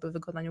Mistrzostwa Europy w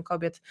wykonaniu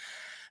kobiet,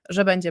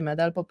 że będzie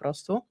medal po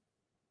prostu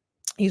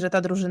i że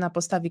ta drużyna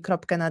postawi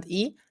kropkę nad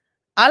i,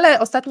 ale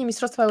ostatnie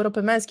Mistrzostwa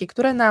Europy męskie,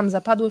 które nam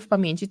zapadły w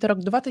pamięci, to rok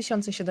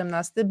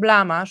 2017,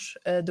 blamaż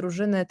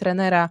drużyny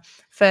trenera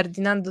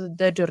Ferdinando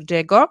de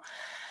Giorgiego.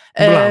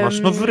 Blamaż,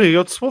 no w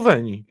Rio od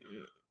Słowenii.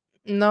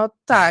 No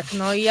tak,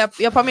 no i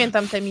ja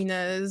pamiętam te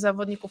miny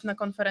zawodników na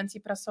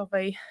konferencji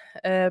prasowej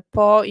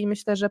i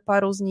myślę, że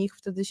paru z nich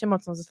wtedy się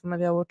mocno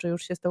zastanawiało, czy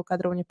już się z tą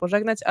kadrą nie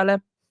pożegnać, ale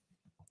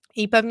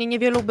i pewnie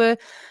niewielu by,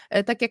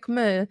 tak jak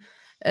my,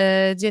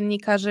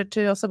 dziennikarze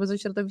czy osoby ze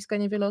środowiska,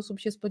 niewiele osób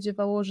się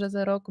spodziewało, że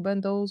za rok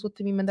będą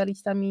złotymi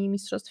medalistami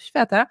Mistrzostw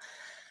Świata.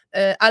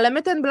 Ale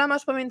my ten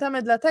blamaż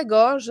pamiętamy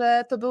dlatego,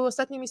 że to były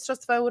ostatnie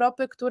Mistrzostwa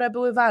Europy, które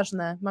były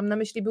ważne. Mam na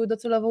myśli, były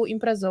docelową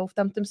imprezą w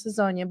tamtym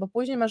sezonie, bo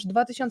później masz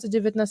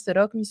 2019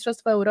 rok,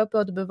 Mistrzostwa Europy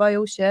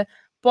odbywają się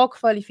po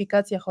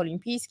kwalifikacjach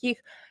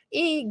olimpijskich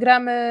i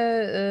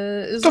gramy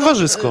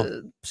towarzysko.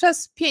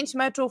 Przez 5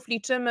 meczów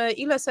liczymy,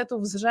 ile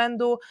setów z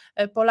rzędu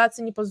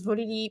Polacy nie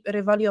pozwolili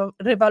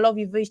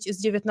rywalowi wyjść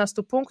z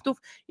 19 punktów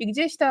i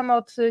gdzieś tam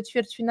od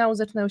ćwierćfinału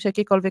zaczynają się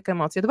jakiekolwiek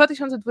emocje.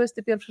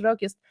 2021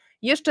 rok jest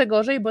jeszcze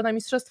gorzej, bo na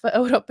Mistrzostwa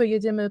Europy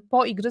jedziemy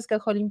po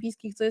Igrzyskach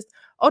Olimpijskich, co jest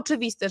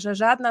oczywiste, że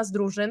żadna z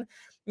drużyn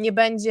nie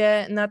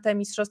będzie na te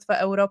Mistrzostwa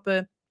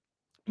Europy.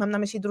 Mam na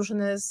myśli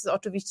drużyny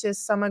oczywiście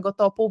z samego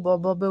topu,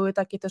 bo były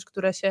takie też,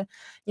 które się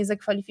nie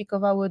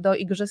zakwalifikowały do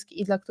igrzysk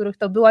i dla których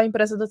to była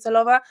impreza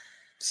docelowa.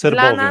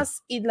 Serbowie. Dla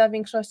nas i dla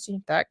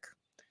większości, tak.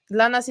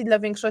 Dla nas i dla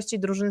większości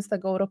drużyn z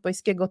tego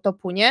europejskiego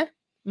topu nie.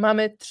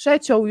 Mamy 3.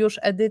 już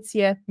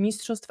edycję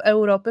Mistrzostw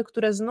Europy,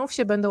 które znów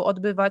się będą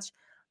odbywać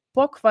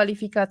po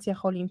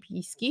kwalifikacjach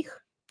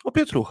olimpijskich. O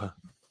pietruchę.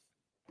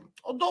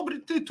 O dobry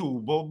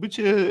tytuł, bo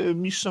bycie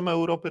mistrzem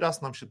Europy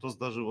raz nam się to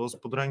zdarzyło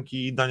spod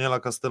ręki Daniela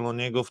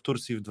Castelloniego w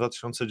Turcji w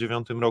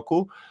 2009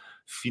 roku.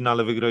 W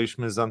finale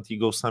wygraliśmy z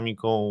Antigą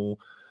Samiką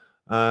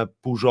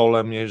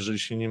Pużolem, jeżeli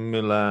się nie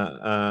mylę,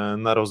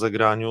 na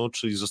rozegraniu,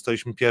 czyli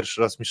zostaliśmy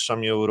pierwszy raz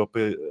mistrzami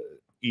Europy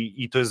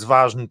i to jest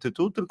ważny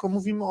tytuł, tylko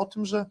mówimy o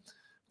tym, że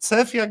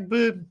CEF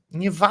jakby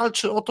nie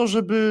walczy o to,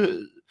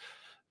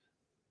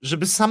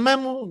 żeby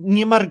samemu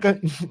nie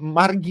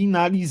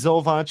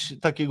marginalizować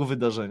takiego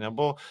wydarzenia,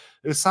 bo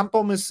sam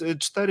pomysł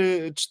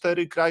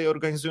 4 kraje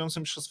organizujące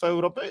Mistrzostwa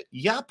Europy,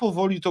 ja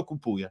powoli to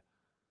kupuję,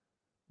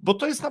 bo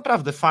to jest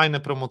naprawdę fajne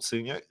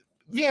promocyjnie.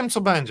 Wiem,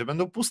 co będzie.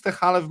 Będą puste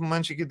hale w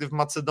momencie, kiedy w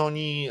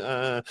Macedonii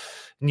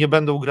nie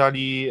będą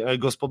grali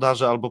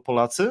gospodarze albo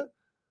Polacy,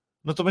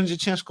 no to będzie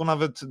ciężko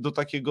nawet do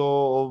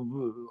takiego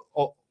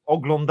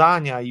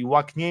oglądania i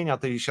łaknienia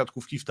tej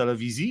siatkówki w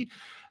telewizji.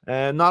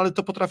 No ale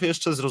to potrafię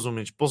jeszcze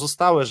zrozumieć.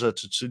 Pozostałe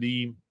rzeczy,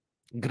 czyli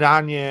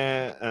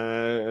granie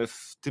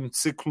w tym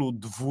cyklu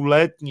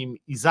 2-letnim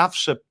i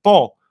zawsze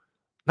po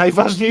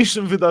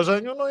najważniejszym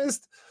wydarzeniu, no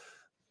jest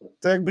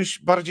to jakbyś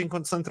bardziej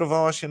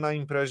koncentrowała się na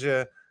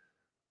imprezie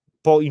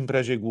po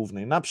imprezie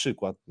głównej. Na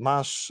przykład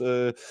masz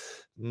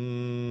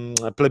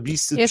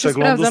plebiscyt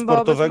przeglądu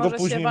sportowego,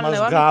 później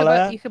masz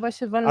galę, chyba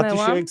się a ty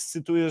się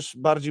ekscytujesz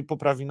bardziej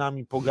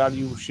poprawinami po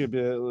gali u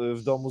siebie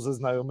w domu ze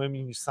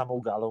znajomymi niż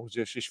samą galą,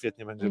 gdzie się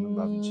świetnie będziemy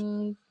bawić.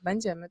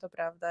 Będziemy, to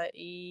prawda.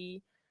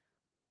 I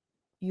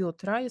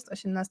jutro jest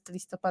 18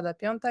 listopada,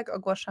 piątek,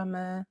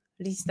 ogłaszamy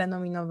listę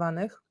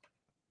nominowanych.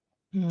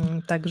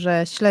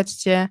 Także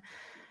śledźcie.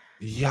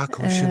 Jak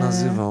on się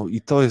nazywał?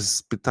 I to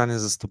jest pytanie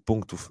za 100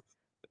 punktów.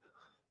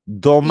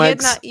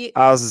 Domex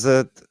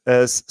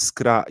AZS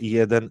Skra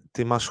 1,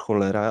 ty masz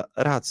cholera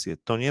rację.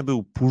 To nie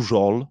był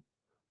Pużol,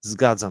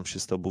 zgadzam się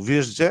z tobą.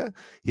 Wiesz gdzie?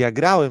 Ja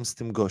grałem z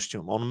tym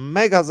gościem, on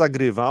mega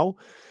zagrywał.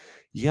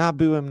 Ja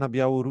byłem na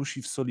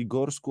Białorusi w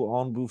Soligorsku, a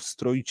on był w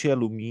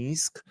Stroicielu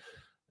Mińsk.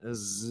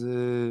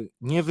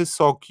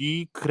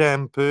 Niewysoki,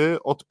 krępy,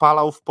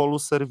 odpalał w polu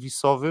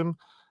serwisowym.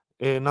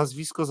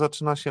 Nazwisko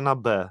zaczyna się na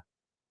B.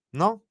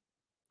 No.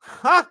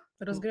 Ha!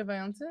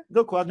 Rozgrywający?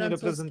 Dokładnie,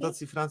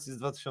 reprezentacji Francji z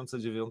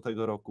 2009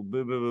 roku.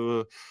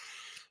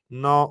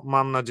 No,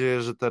 mam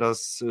nadzieję, że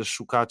teraz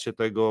szukacie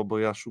tego, bo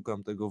ja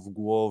szukam tego w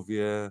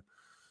głowie.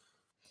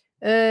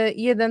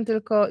 Jedno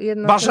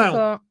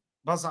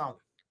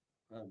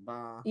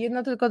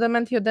tylko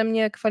dementi ode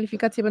mnie,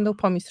 kwalifikacje będą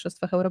po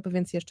Mistrzostwach Europy,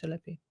 więc jeszcze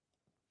lepiej.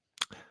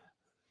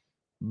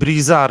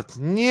 Blizzard.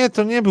 Nie,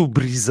 to nie był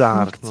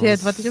Blizzard. Gdzie? W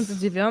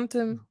 2009?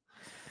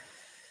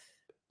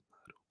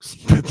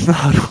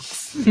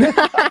 Bednarus.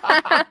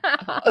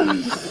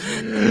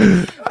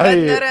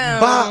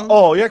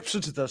 Jak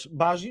przeczytasz?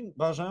 Bazin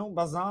chyba.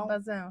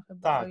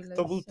 Tak,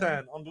 to był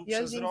ten. On był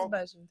przez rok.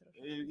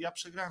 Ja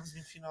przegrałem z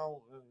nim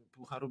finał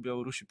Pucharu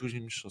Białorusi,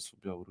 później Mistrzostwo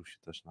Białorusi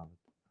też nawet.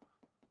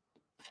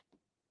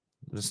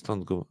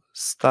 Stąd go.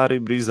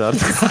 Stary Blizzard.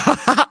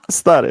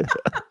 Stary.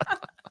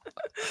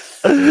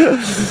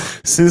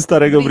 Syn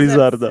starego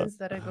Blizzarda. Syn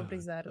starego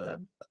Blizzarda.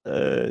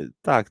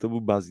 Tak, to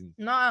był Bazin.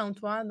 No,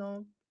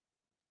 Antoine,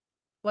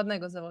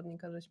 ładnego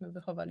zawodnika, żeśmy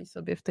wychowali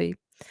sobie w tej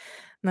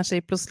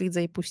naszej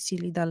PlusLidze i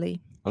puścili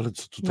dalej. Ale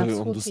co tutaj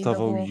on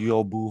dostawał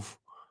jobów.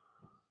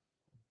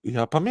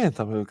 Ja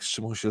pamiętam, jak z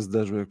czym on się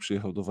zderzył, jak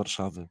przyjechał do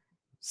Warszawy.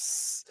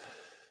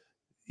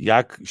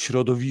 Jak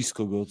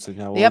środowisko go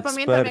oceniało. Ja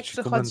pamiętam, jak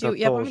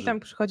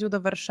przychodził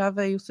do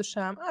Warszawy i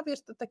usłyszałam,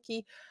 to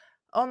taki,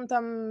 on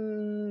tam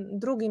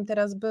drugim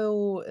teraz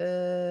był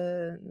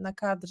na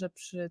kadrze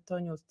przy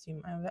Tonius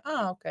Team. A ja mówię,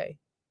 okej.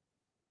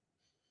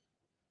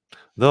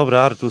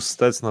 Dobra, Artur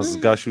Stec nas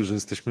zgasił, że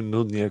jesteśmy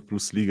nudni jak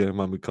PlusLigę,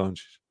 mamy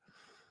kończyć.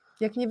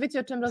 Jak nie wiecie,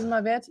 o czym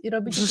rozmawiać i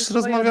robicie przecież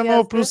rozmawiamy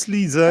o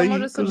PlusLidze i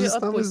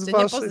korzystamy z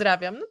waszych... Nie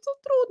pozdrawiam, no to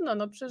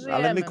trudno, przeżyjemy.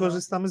 Ale my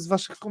korzystamy z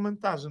waszych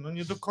komentarzy,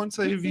 nie do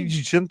końca je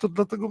widzicie, to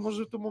dlatego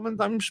może to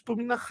momentami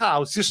przypomina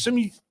chaos. Jeszcze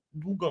mi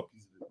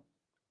długopis.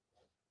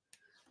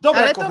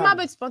 Dobra, ale kochani. to ma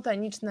być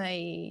spontaniczne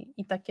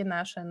i takie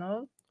nasze,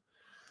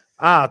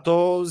 A,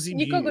 to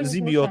Nikogo nie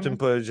Zibi o zmuszamy. tym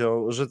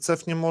powiedział, że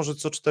CEF nie może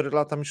co 4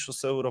 lata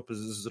Mistrzostwa Europy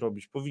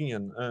zrobić.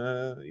 Powinien.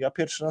 Ja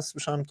pierwszy raz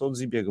słyszałem to od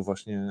Zibiego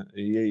właśnie,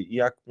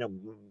 jak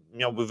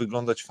miałby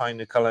wyglądać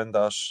fajny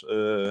kalendarz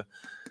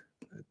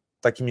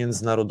taki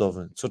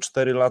międzynarodowy. Co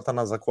 4 lata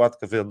na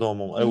zakładkę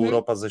wiadomą,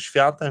 Europa ze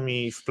światem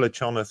i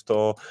wplecione w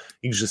to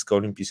Igrzyska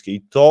Olimpijskie.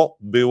 I to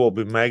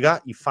byłoby mega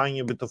i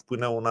fajnie by to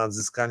wpłynęło na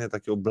odzyskanie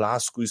takiego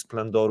blasku i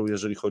splendoru,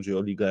 jeżeli chodzi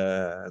o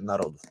Ligę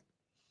Narodów.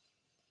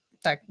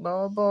 Tak,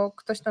 bo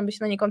ktoś tam by się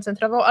na nie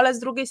koncentrował, ale z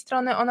drugiej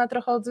strony ona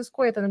trochę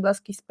odzyskuje ten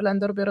blask i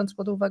splendor, biorąc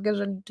pod uwagę,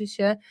 że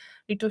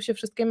liczą się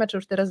wszystkie mecze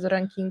już teraz do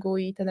rankingu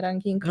i ten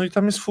ranking No i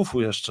tam jest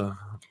fufu jeszcze.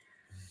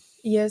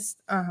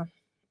 jest... Aha.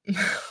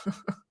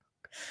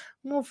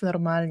 Mów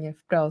normalnie,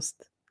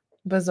 wprost,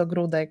 bez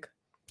ogródek.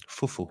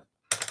 Fufu.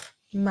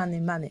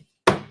 Many.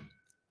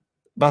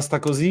 Basta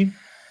Kozi?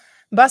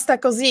 Basta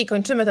Kozi,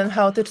 kończymy ten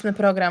chaotyczny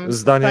program.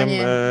 Zdaniem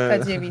Panie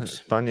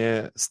Kadziewicz.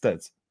 Panie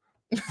Stec.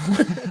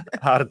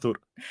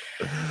 Artur.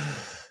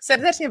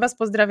 Serdecznie Was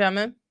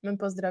pozdrawiamy. My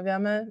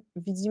pozdrawiamy.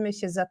 Widzimy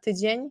się za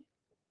tydzień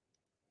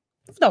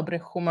w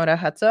dobrych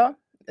humorach, a co?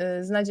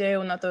 Z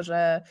nadzieją na to,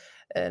 że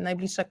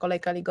najbliższa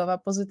kolejka ligowa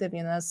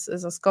pozytywnie nas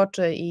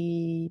zaskoczy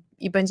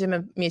i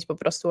będziemy mieć po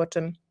prostu o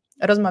czym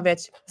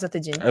rozmawiać za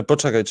tydzień.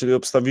 Poczekaj, czyli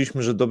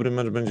obstawiliśmy, że dobry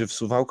mecz będzie w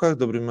Suwałkach,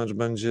 dobry mecz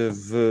będzie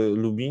w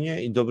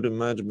Lubinie i dobry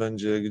mecz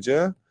będzie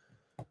gdzie?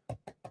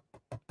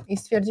 I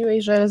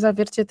stwierdziłeś, że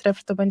zawiercie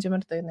trefl to będzie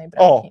mecz do jednej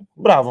bramki. O,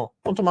 brawo.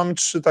 No to mamy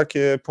 3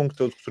 takie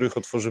punkty, od których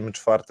otworzymy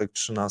czwartek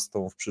 13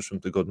 w przyszłym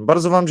tygodniu.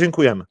 Bardzo Wam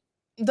dziękujemy.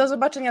 Do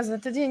zobaczenia za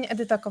tydzień.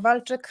 Edyta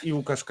Kowalczyk I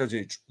Łukasz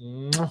Kadziejcz.